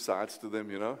 There's 2 sides to them,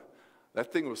 you know?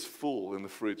 That thing was full in the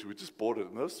fridge. We just bought it.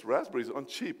 And those raspberries aren't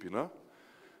cheap, you know?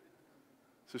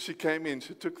 So she came in,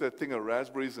 she took that thing of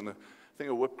raspberries and a thing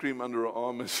of whipped cream under her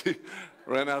arm, and she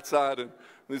ran outside. And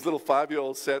these little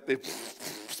 5-year-olds sat there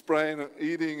spraying and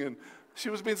eating. And she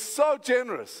was being so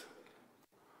generous.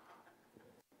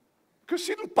 Because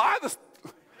she didn't buy this.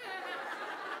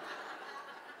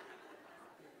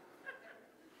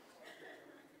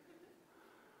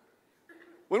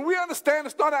 When we understand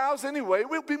it's not ours anyway,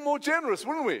 we'll be more generous,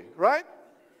 wouldn't we? Right?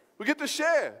 We get to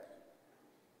share.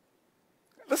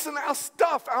 Listen, our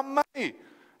stuff, our money,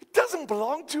 it doesn't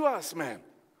belong to us, man.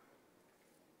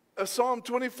 Psalm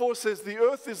 24 says, the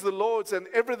earth is the Lord's and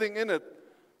everything in it,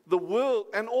 the world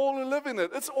and all who live in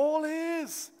it. It's all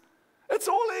His. It's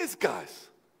all His, guys.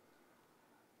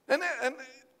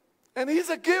 And He's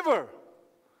a giver.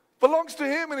 Belongs to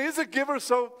Him, and He's a giver,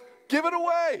 so give it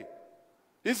away.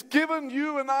 He's given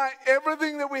you and I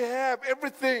everything that we have,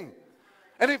 everything.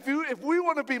 And if we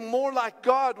want to be more like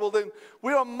God, well then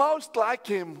we are most like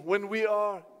Him when we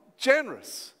are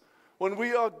generous, when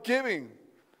we are giving.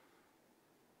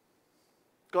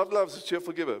 God loves a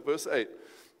cheerful giver. Verse 8.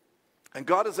 And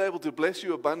God is able to bless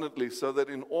you abundantly so that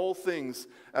in all things,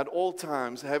 at all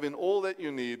times, having all that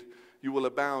you need, you will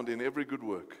abound in every good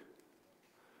work.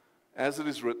 As it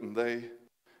is written, they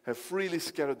have freely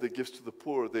scattered their gifts to the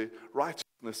poor. Their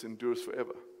righteousness endures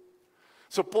forever.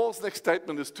 So Paul's next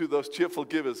statement is to those cheerful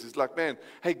givers. He's like, man,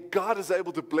 hey, God is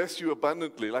able to bless you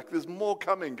abundantly. Like, there's more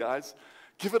coming, guys.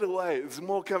 Give it away. There's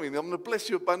more coming. I'm going to bless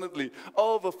you abundantly.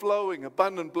 Overflowing,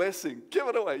 abundant blessing. Give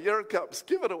it away. Here it comes.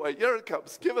 Give it away. Here it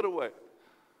comes. Give it away.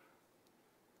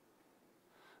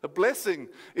 A blessing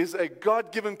is a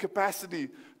God-given capacity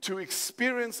to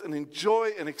experience and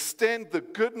enjoy and extend the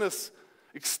goodness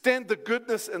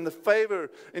and the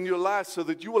favor in your life so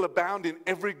that you will abound in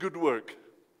every good work.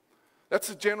 That's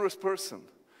a generous person.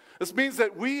 This means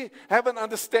that we have an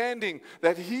understanding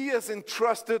that He has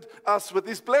entrusted us with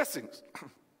His blessings.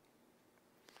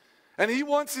 And He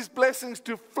wants His blessings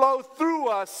to flow through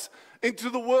us into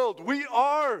the world. We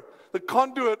are the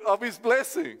conduit of His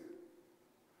blessing.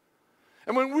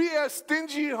 And when we have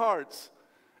stingy hearts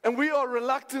and we are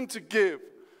reluctant to give,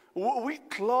 we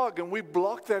clog and we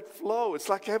block that flow. It's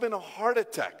like having a heart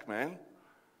attack, man.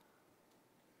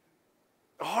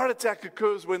 A heart attack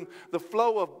occurs when the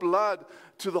flow of blood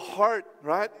to the heart,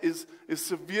 right, is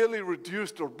severely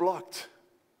reduced or blocked.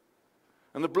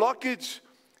 And the blockage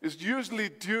is usually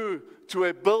due to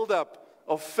a buildup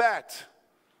of fat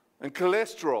and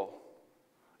cholesterol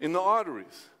in the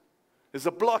arteries. There's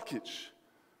a blockage.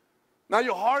 Now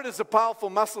your heart is a powerful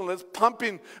muscle and it's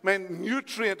pumping, man,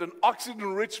 nutrient and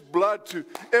oxygen-rich blood to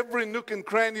every nook and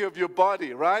cranny of your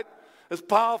body, right? It's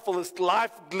powerful, it's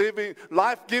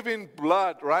life-giving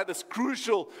blood, right? It's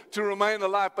crucial to remain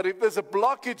alive. But if there's a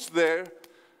blockage there,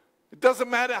 it doesn't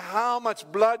matter how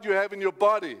much blood you have in your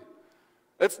body.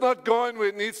 It's not going where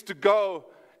it needs to go,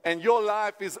 and your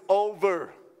life is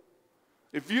over.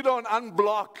 If you don't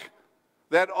unblock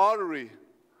that artery,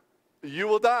 you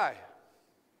will die.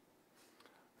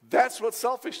 That's what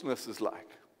selfishness is like.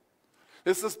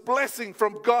 It's this blessing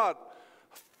from God,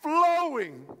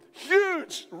 flowing,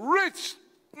 huge, rich,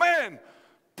 man,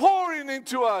 pouring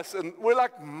into us, and we're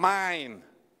like, mine.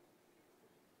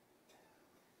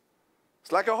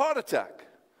 It's like a heart attack.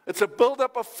 It's a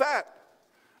buildup of fat,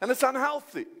 and it's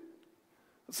unhealthy.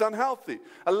 It's unhealthy.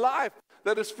 A life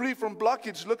that is free from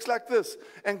blockage looks like this.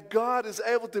 And God is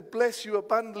able to bless you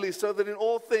abundantly so that in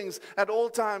all things, at all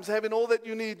times, having all that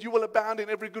you need, you will abound in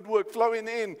every good work, flowing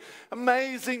in.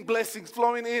 Amazing blessings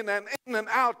flowing in and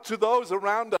out to those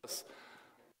around us.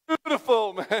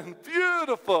 Beautiful, man.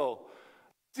 Beautiful.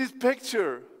 This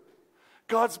picture.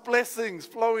 God's blessings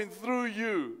flowing through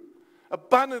you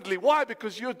abundantly. Why?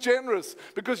 Because you're generous.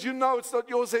 Because you know it's not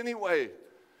yours anyway.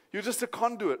 You're just a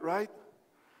conduit, right?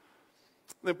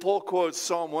 Then Paul quotes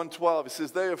Psalm 112. He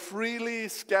says, they have freely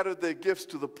scattered their gifts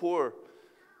to the poor.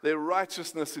 Their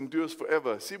righteousness endures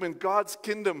forever. See, when God's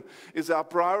kingdom is our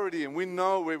priority and we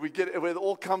know where it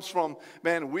all comes from,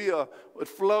 man, it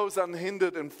flows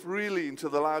unhindered and freely into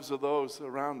the lives of those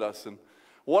around us. And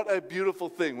what a beautiful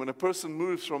thing. When a person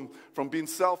moves from being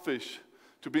selfish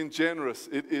to being generous,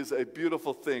 it is a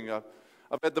beautiful thing. I've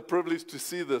had the privilege to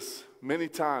see this many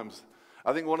times.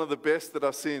 I think one of the best that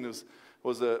I've seen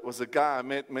was a guy I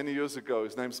met many years ago.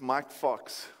 His name's Mike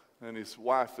Fox, and his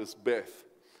wife is Beth.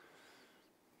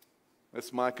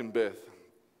 That's Mike and Beth.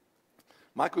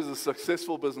 Mike was a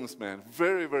successful businessman,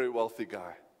 very, very wealthy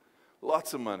guy,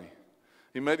 lots of money.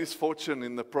 He made his fortune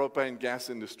in the propane gas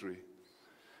industry.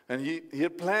 And he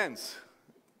had plans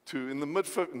in the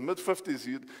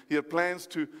mid-50s, he had plans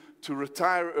to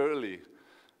retire early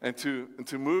and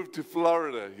to move to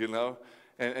Florida,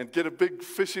 and get a big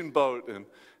fishing boat.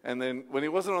 And then when he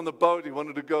wasn't on the boat, he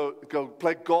wanted to go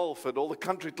play golf at all the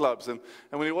country clubs. And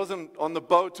when he wasn't on the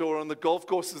boat or on the golf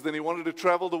courses, then he wanted to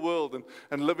travel the world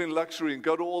and live in luxury and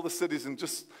go to all the cities and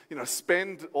just,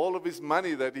 spend all of his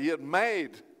money that he had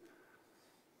made.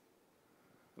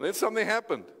 And then something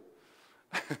happened.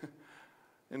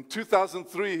 In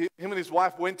 2003, him and his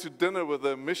wife went to dinner with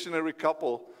a missionary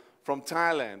couple from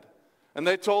Thailand. And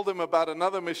they told him about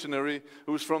another missionary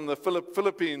who was from the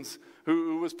Philippines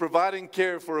who was providing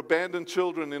care for abandoned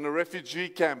children in a refugee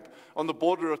camp on the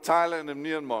border of Thailand and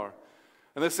Myanmar.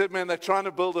 And they said, man, they're trying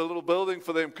to build a little building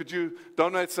for them. Could you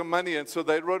donate some money? And so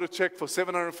they wrote a check for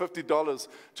 $750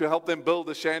 to help them build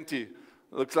a shanty. It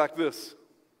looks like this.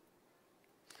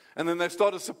 And then they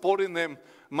started supporting them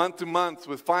month to month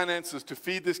with finances to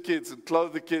feed these kids and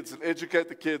clothe the kids and educate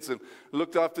the kids, and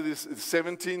looked after these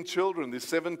 17 children, these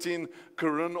 17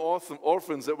 Karen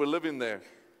orphans that were living there.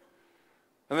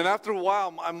 And then after a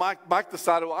while, Mike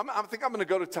decided, well, I think I'm going to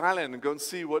go to Thailand and go and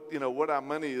see what our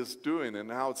money is doing and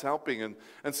how it's helping.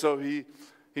 And so he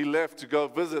left to go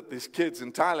visit these kids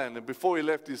in Thailand. And before he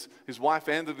left, his wife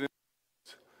handed him,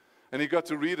 and he got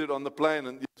to read it on the plane.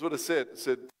 And here's what it said. It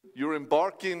said, you're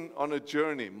embarking on a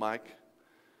journey, Mike.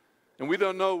 And we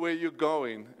don't know where you're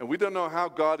going, and we don't know how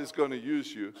God is going to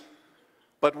use you.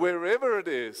 But wherever it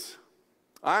is,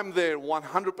 I'm there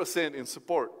 100% in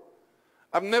support.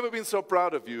 I've never been so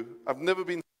proud of you. I've never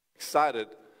been so excited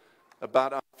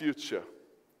about our future.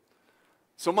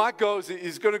 So Mike goes,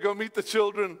 he's going to go meet the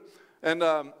children, and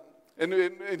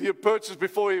he had purchased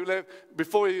before he left,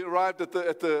 before he arrived at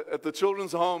the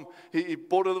children's home, he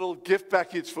bought a little gift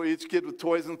package for each kid with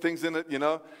toys and things in it,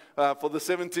 for the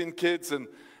 17 kids.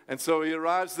 And so he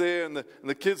arrives there, and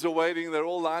the kids are waiting. They're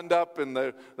all lined up, and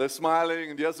they're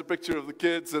smiling. And he has a picture of the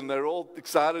kids, and they're all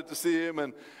excited to see him.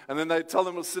 And then they tell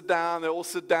them to sit down. They all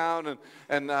sit down,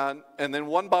 and then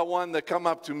one by one they come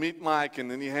up to meet Mike,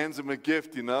 and then he hands them a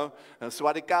gift, and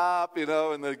Swadee Kap,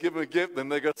 and they give him a gift. Then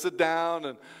they go sit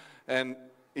down, and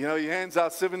he hands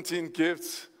out 17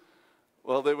 gifts.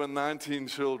 Well, there were 19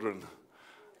 children.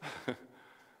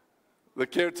 The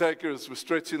caretakers were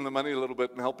stretching the money a little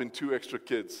bit and helping 2 extra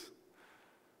kids.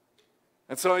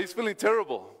 And so he's feeling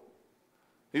terrible.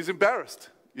 He's embarrassed,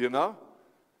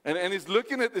 And he's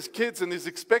looking at these kids, and he's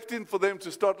expecting for them to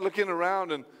start looking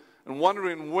around and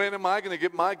wondering, when am I going to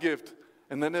get my gift?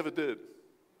 And they never did.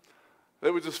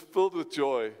 They were just filled with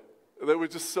joy. They were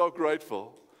just so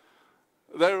grateful.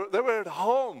 They were at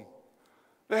home.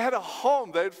 They had a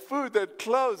home. They had food. They had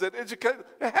clothes. They had education.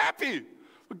 They're happy.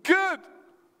 Good.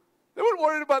 They weren't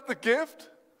worried about the gift.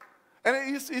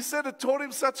 And he said it taught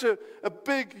him such a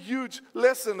big, huge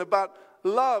lesson about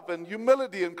love and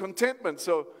humility and contentment.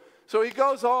 So he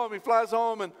goes home, he flies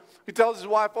home, and he tells his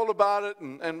wife all about it.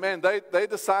 And man, they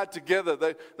decide together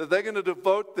that they're going to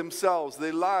devote themselves,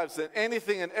 their lives, and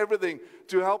anything and everything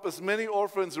to help as many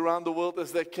orphans around the world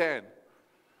as they can.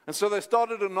 And so they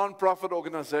started a non-profit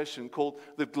organization called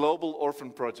the Global Orphan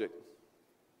Project.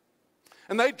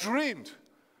 And they dreamed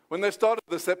when they started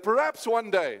this that perhaps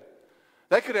one day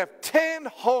they could have 10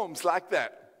 homes like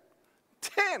that.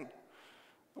 10.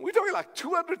 We're talking like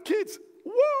 200 kids.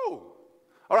 Whoa!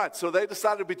 All right, so they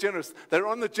decided to be generous. They're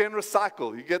on the generous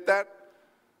cycle. You get that?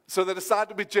 So they decided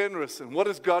to be generous. And what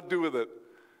does God do with it?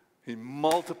 He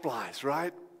multiplies,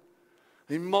 right?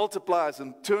 He multiplies.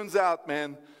 And turns out,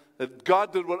 man, that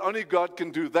God did what only God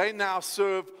can do. They now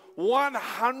serve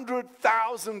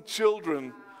 100,000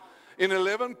 children in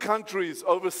 11 countries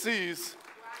overseas.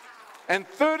 And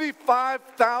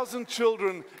 35,000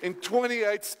 children in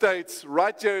 28 states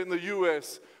right here in the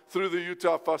U.S. through the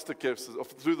Utah foster care system,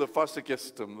 through the foster care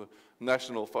system, the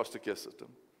national foster care system.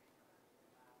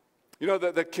 You know,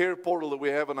 the care portal that we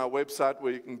have on our website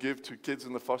where you can give to kids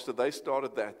in the foster, they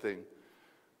started that thing.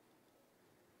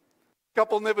 A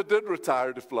couple never did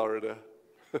retire to Florida.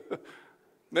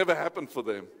 Never happened for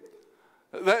them.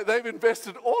 They've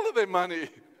invested all of their money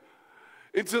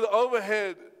into the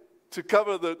overhead to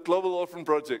cover the Global Orphan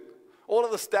Project. All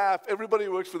of the staff, everybody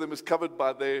who works for them is covered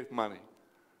by their money.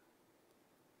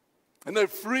 And they've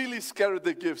freely scattered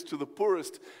their gifts to the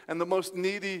poorest and the most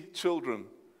needy children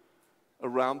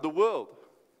around the world.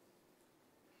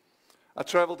 I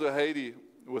traveled to Haiti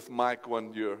with Mike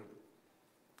one year.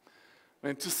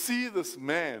 And to see this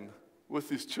man with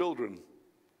his children,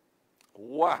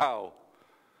 wow.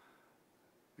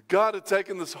 God had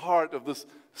taken this heart of this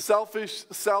selfish,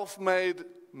 self-made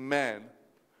man.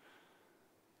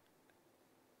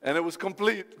 And it was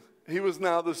complete. He was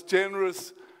now this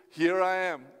generous, here I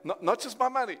am. Not just my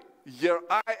money, here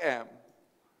I am.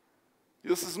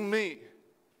 This is me.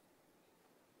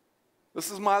 This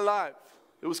is my life.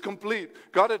 It was complete.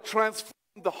 God had transformed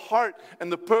the heart and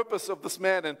the purpose of this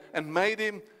man and made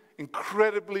him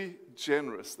incredibly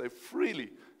generous. They freely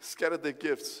scattered their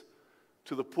gifts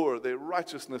to the poor. Their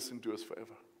righteousness endures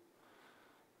forever.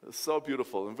 It's so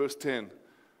beautiful. In verse 10,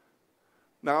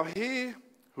 now he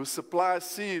who supplies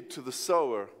seed to the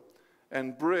sower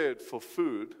and bread for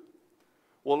food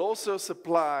will also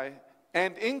supply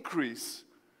and increase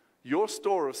your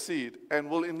store of seed and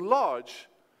will enlarge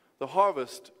the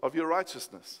harvest of your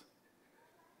righteousness.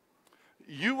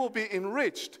 You will be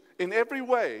enriched in every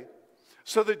way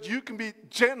so that you can be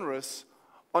generous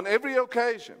on every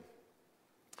occasion.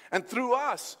 And through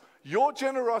us, your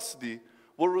generosity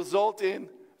will result in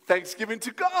thanksgiving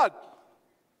to God.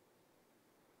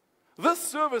 This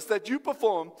service that you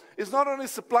perform is not only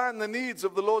supplying the needs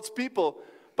of the Lord's people,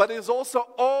 but is also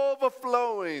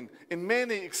overflowing in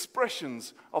many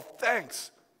expressions of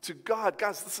thanks to God.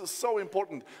 Guys, this is so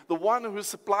important. The one who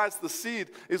supplies the seed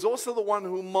is also the one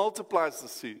who multiplies the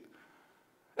seed.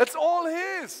 It's all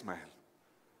His, man.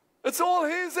 It's all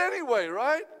His anyway,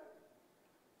 right?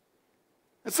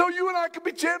 And so you and I can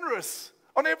be generous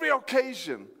on every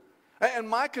occasion. And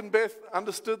Mike and Beth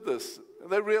understood this.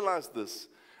 They realized this.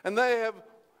 And they have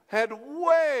had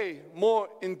way more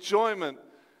enjoyment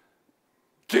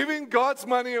giving God's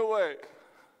money away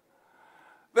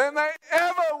than they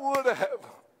ever would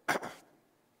have.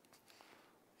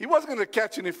 He wasn't going to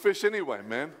catch any fish anyway,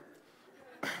 man.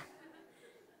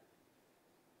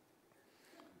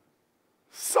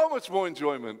 So much more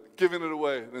enjoyment giving it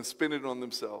away than spending it on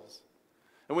themselves.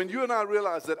 And when you and I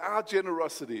realize that our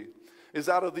generosity is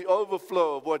out of the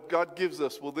overflow of what God gives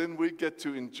us, well, then we get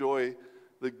to enjoy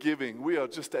the giving. We are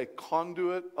just a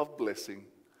conduit of blessing.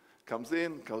 Comes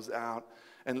in, goes out.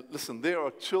 And listen, there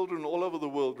are children all over the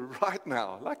world right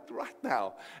now, like right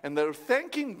now, and they're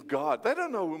thanking God. They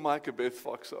don't know who Mike and Beth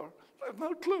Fox are. They have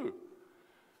no clue.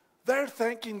 They're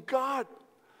thanking God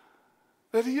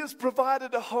that He has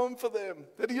provided a home for them,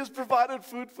 that He has provided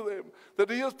food for them,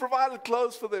 that He has provided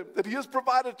clothes for them, that He has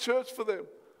provided church for them.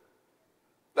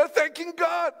 They're thanking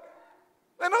God.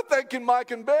 They're not thanking Mike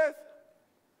and Beth.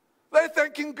 They're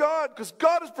thanking God because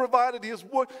God has provided His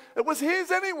work. It was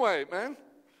His anyway, man.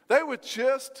 They were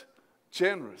just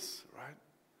generous, right?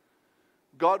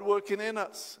 God working in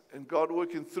us and God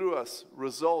working through us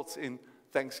results in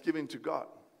thanksgiving to God.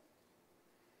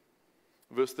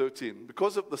 Verse 13,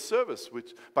 because of the service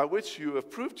by which you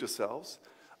have proved yourselves,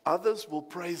 others will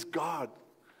praise God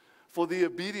for the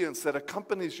obedience that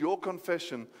accompanies your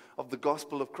confession of the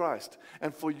gospel of Christ,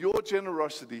 and for your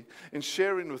generosity in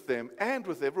sharing with them and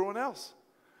with everyone else.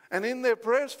 And in their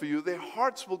prayers for you, their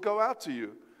hearts will go out to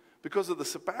you because of the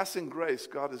surpassing grace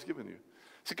God has given you.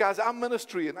 See, guys, our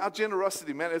ministry and our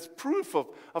generosity, man, it's proof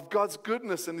of God's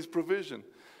goodness and His provision.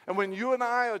 And when you and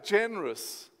I are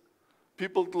generous,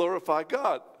 people glorify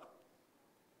God.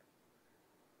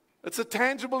 It's a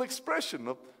tangible expression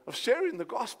of sharing the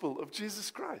gospel of Jesus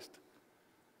Christ.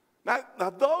 Now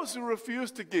those who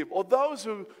refuse to give, or those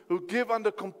who give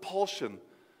under compulsion,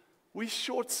 we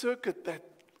short-circuit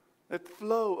that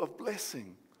flow of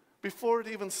blessing before it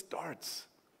even starts.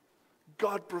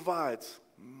 God provides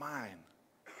mine.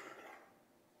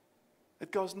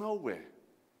 It goes nowhere.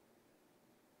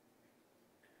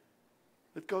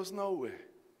 It goes nowhere.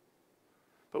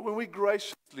 But when we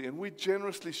graciously and we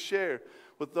generously share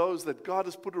with those that God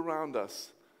has put around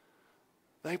us,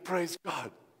 they praise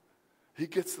God. He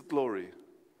gets the glory.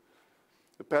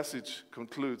 The passage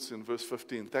concludes in verse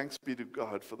 15. Thanks be to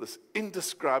God for this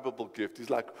indescribable gift. He's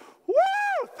like, woo!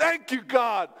 Thank you,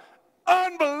 God.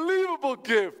 Unbelievable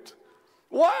gift.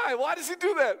 Why? Why does He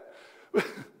do that?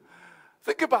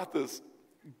 Think about this.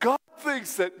 God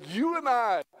thinks that you and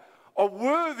I are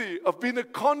worthy of being a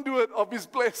conduit of His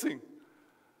blessing.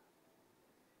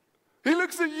 He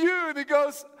looks at you and He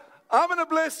goes, I'm going to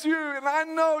bless you, and I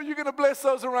know you're going to bless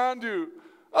those around you.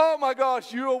 Oh my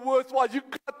gosh, you are worthwhile. You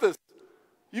got this.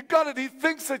 You got it. He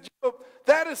thinks that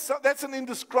that's an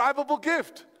indescribable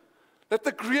gift. That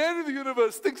the Creator of the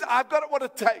universe thinks, I've got what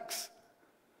it takes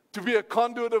to be a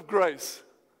conduit of grace.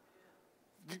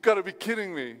 You've got to be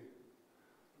kidding me.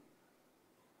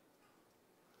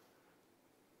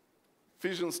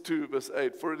 Ephesians 2, verse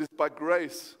 8, for it is by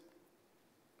grace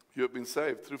you have been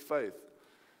saved through faith.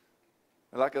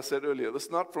 And like I said earlier, this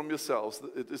is not from yourselves.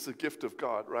 It is a gift of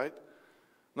God, right?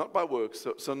 Not by works,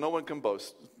 so no one can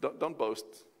boast. Don't boast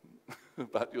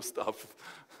about your stuff.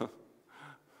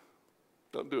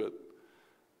 Don't do it.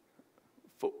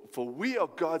 For we are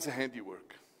God's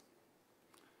handiwork,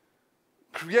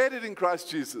 created in Christ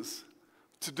Jesus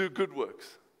to do good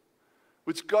works,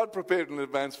 which God prepared in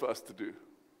advance for us to do.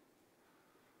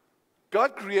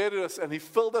 God created us and He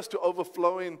filled us to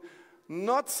overflowing,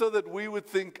 not so that we would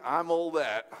think, I'm all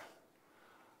that.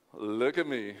 Look at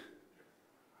me.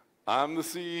 I'm the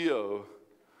CEO.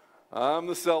 I'm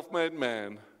the self-made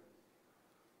man.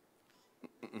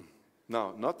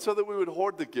 No, not so that we would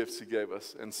hoard the gifts He gave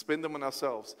us and spend them on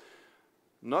ourselves.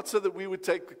 Not so that we would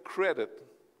take the credit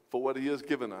for what He has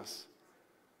given us.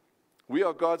 We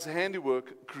are God's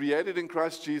handiwork, created in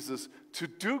Christ Jesus to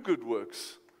do good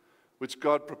works, which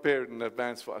God prepared in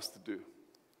advance for us to do.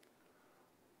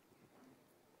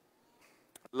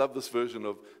 I love this version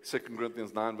of 2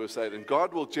 Corinthians 9, verse 8. And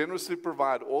God will generously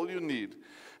provide all you need,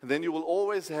 and then you will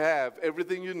always have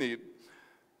everything you need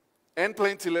and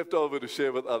plenty left over to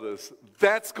share with others.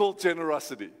 That's called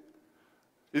generosity.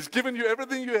 He's given you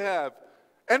everything you have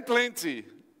and plenty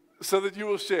so that you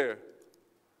will share.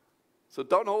 So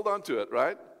don't hold on to it,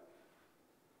 right?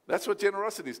 That's what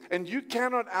generosity is. And you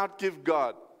cannot outgive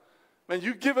God. When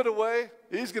you give it away,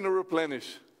 He's going to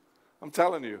replenish. I'm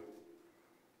telling you.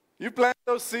 You plant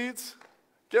those seeds,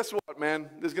 guess what, man?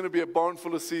 There's going to be a barn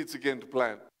full of seeds again to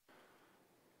plant.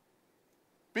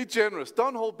 Be generous.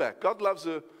 Don't hold back. God loves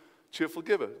a cheerful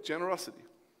giver. Generosity.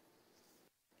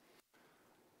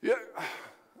 Yeah,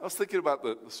 I was thinking about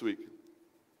that this week.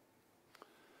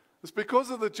 It's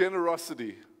because of the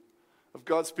generosity of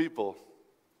God's people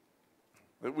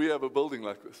that we have a building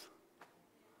like this.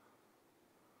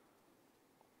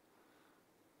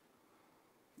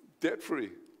 Debt-free.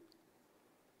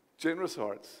 Generous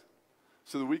hearts.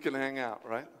 So that we can hang out,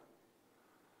 right?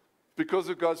 Because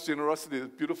of God's generosity, there's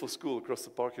a beautiful school across the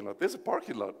parking lot. There's a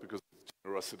parking lot because of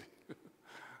generosity.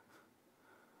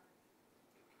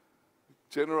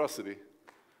 Generosity.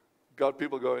 God,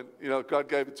 people going, God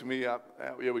gave it to me.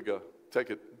 Here we go.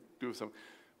 Take it. Do something.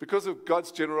 Because of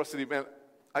God's generosity, man,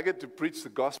 I get to preach the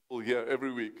gospel here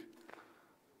every week.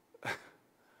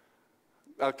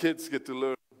 Our kids get to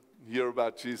learn, hear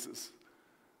about Jesus.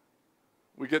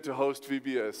 We get to host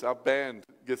VBS. Our band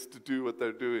gets to do what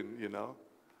they're doing,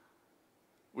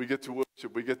 We get to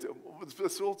worship.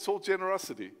 It's all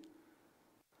generosity.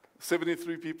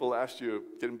 73 people last year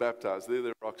getting baptized. They're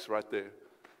the rocks right there.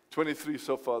 23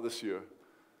 so far this year.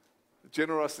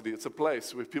 Generosity. It's a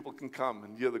place where people can come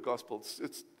and hear the gospel.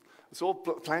 It's all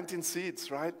planting seeds,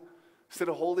 right? Instead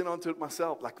of holding on to it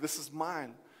myself, like this is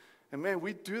mine. And man,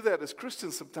 we do that as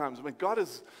Christians sometimes. I mean, God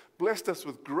has blessed us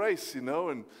with grace,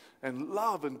 and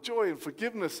love and joy and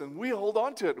forgiveness, and we hold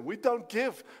on to it. And we don't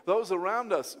give those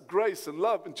around us grace and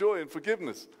love and joy and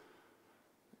forgiveness.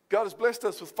 God has blessed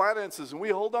us with finances, and we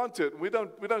hold on to it, and we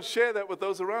don't share that with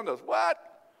those around us. What?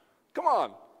 Come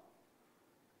on.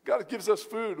 God gives us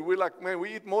food, and we're like, man,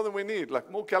 we eat more than we need,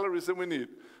 like more calories than we need.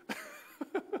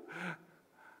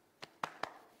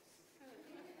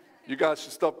 You guys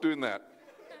should stop doing that.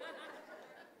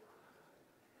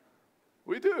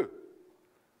 We do.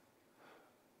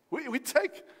 We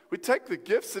take the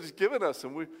gifts that He's given us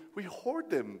and we hoard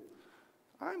them.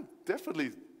 I'm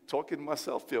definitely talking to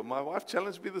myself here. My wife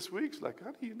challenged me this week. She's like,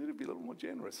 honey, you need to be a little more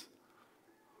generous.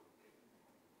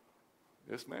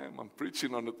 Yes, ma'am. I'm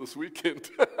preaching on it this weekend.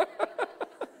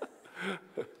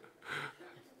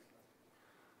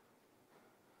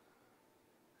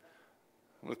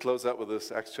 I'm going to close out with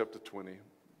this, Acts chapter 20.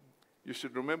 You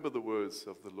should remember the words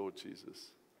of the Lord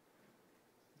Jesus.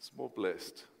 It's more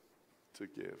blessed to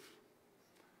give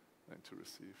than to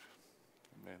receive.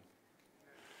 Amen.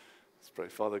 Let's pray.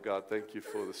 Father God, thank you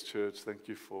for this church. Thank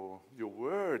you for your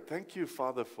word. Thank you,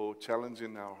 Father, for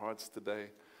challenging our hearts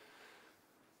today.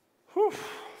 Whew.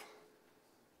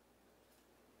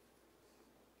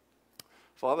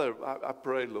 Father, I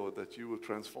pray, Lord, that you will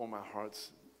transform our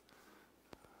hearts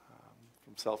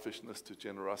from selfishness to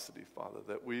generosity, Father,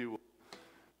 that we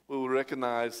will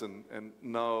recognize and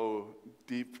know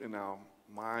deep in our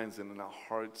minds and in our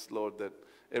hearts, Lord, that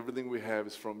everything we have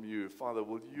is from you. Father,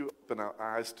 will you open our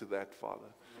eyes to that, Father,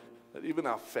 that even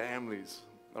our families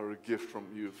are a gift from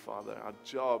you, Father. Our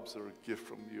jobs are a gift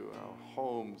from you. Our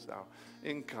homes, our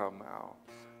income,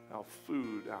 our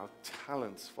food, our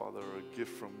talents, Father, are a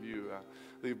gift from you.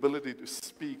 The ability to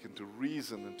speak and to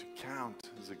reason and to count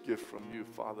is a gift from you,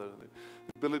 Father. The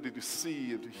ability to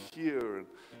see and to hear and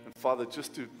Father,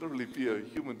 just to literally be a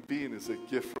human being is a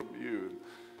gift from you.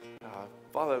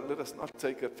 Father, let us not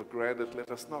take it for granted.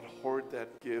 Let us not hoard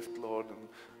that gift, Lord, and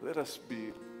let us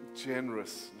be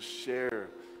generous and share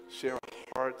our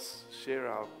hearts, share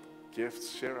our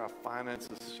gifts, share our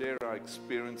finances, share our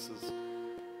experiences,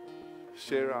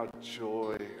 share our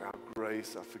joy, our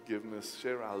grace, our forgiveness,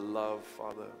 share our love,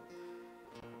 Father,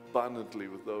 abundantly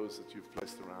with those that you've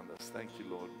placed around us. Thank you,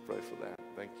 Lord. Pray for that.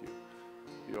 Thank you.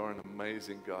 You are an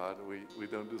amazing God. We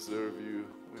don't deserve you.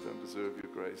 We don't deserve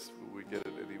your grace, but we get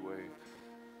it anyway.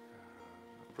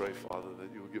 I pray, Father,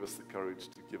 that you will give us the courage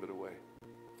to give it away.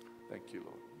 Thank you,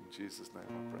 Lord. In Jesus' name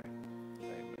I pray.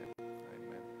 Amen.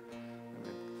 Amen.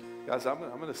 Amen. Guys, I'm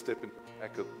going to step in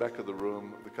back of the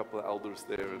room with a couple of elders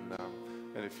there,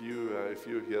 and if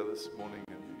you're here this morning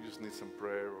and you just need some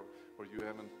prayer, or you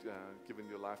haven't given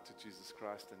your life to Jesus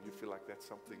Christ and you feel like that's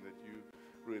something that you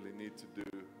really need to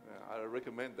do, I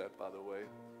recommend that, by the way.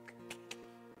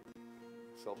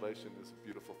 Salvation is a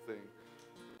beautiful thing.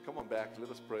 Come on back. Let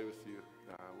us pray with you.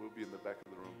 We'll be in the back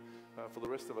of the room. For the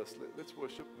rest of us, let's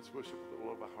worship. Let's worship with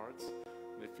all of our hearts.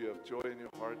 And if you have joy in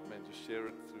your heart, man, just share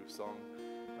it through song.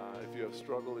 If you have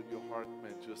struggle in your heart,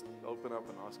 man, just open up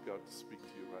and ask God to speak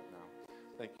to you right now.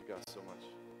 Thank you guys so much.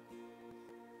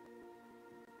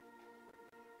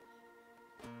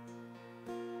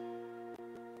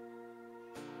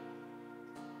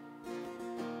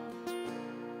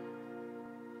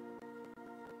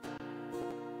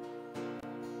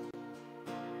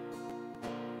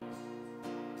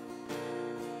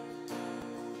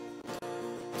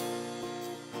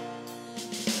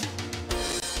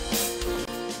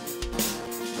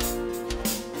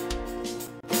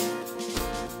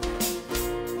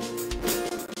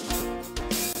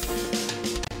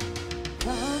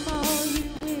 Come all you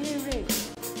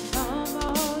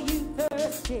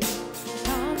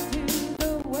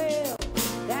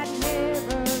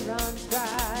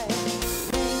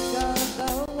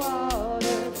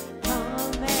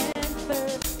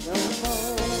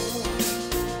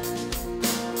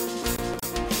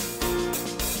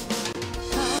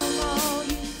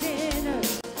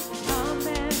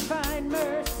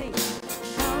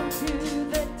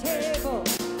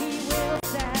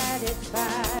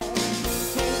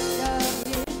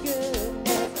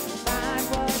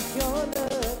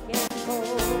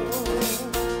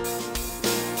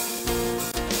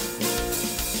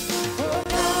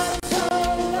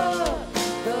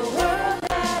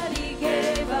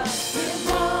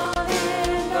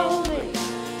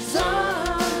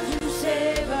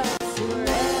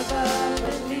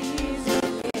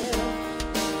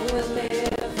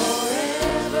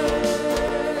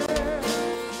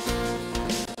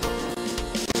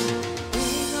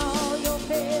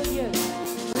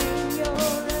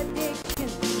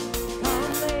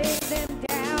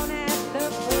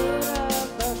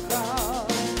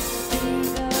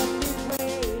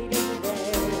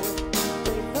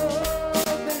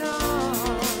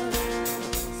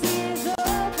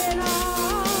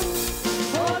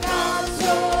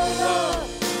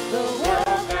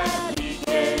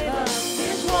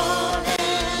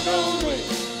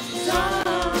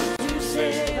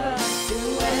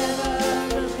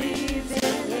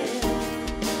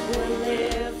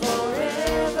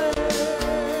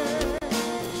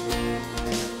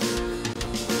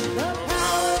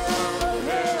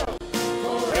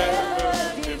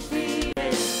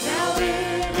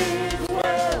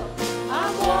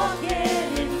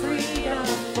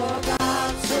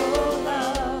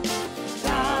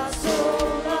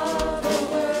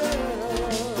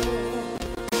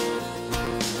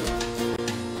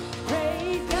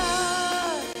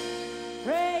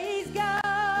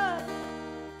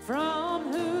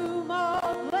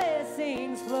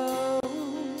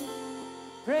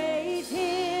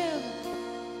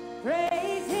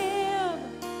Praise Him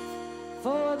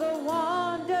for the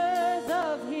wonders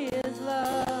of His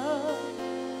love.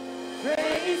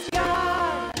 Praise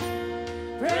God,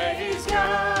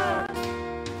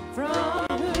 from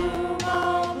whom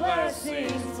all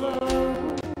blessings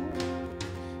flow.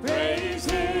 Praise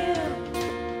Him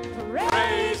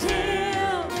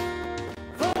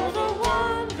for the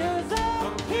wonders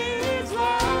of His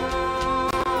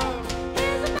love,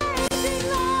 His amazing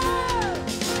love.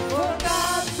 For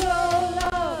God so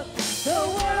loved the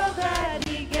world that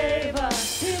He gave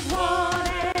us His one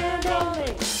and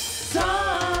only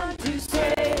Son to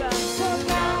save us. For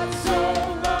God so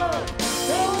loved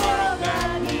the world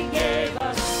that He gave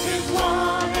us His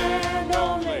one and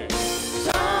only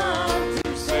Son to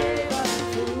save us.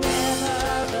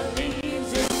 Whoever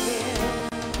believes in Him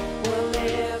will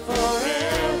live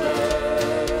forever.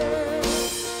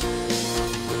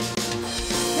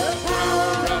 The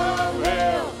power of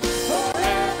hell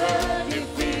forever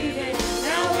defeated.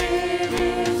 Now it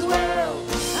is well.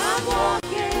 I'm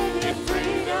walking in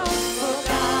freedom. For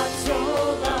God so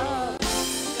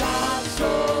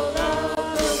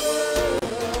loved the world.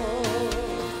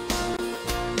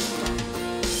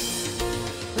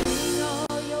 Bring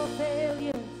all your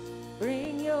failures,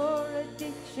 bring your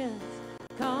addictions.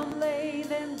 Come lay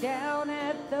them down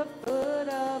at the foot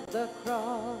of the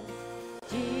cross.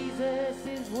 Jesus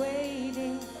is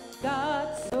waiting.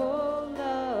 God so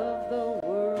loved the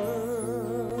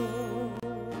world.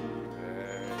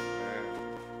 Amen.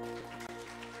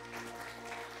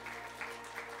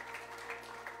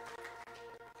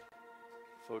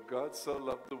 For God so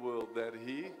loved the world that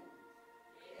He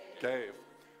gave.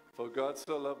 For God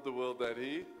so loved the world that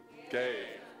He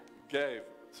gave.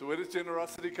 So where does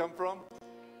generosity come from?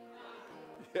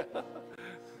 Yeah.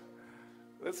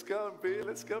 Let's go be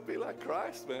like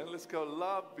Christ, man. Let's go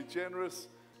love, be generous,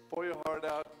 pour your heart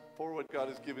out, pour what God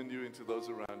has given you into those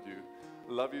around you.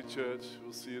 Love you, church.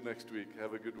 We'll see you next week.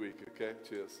 Have a good week, okay?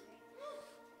 Cheers.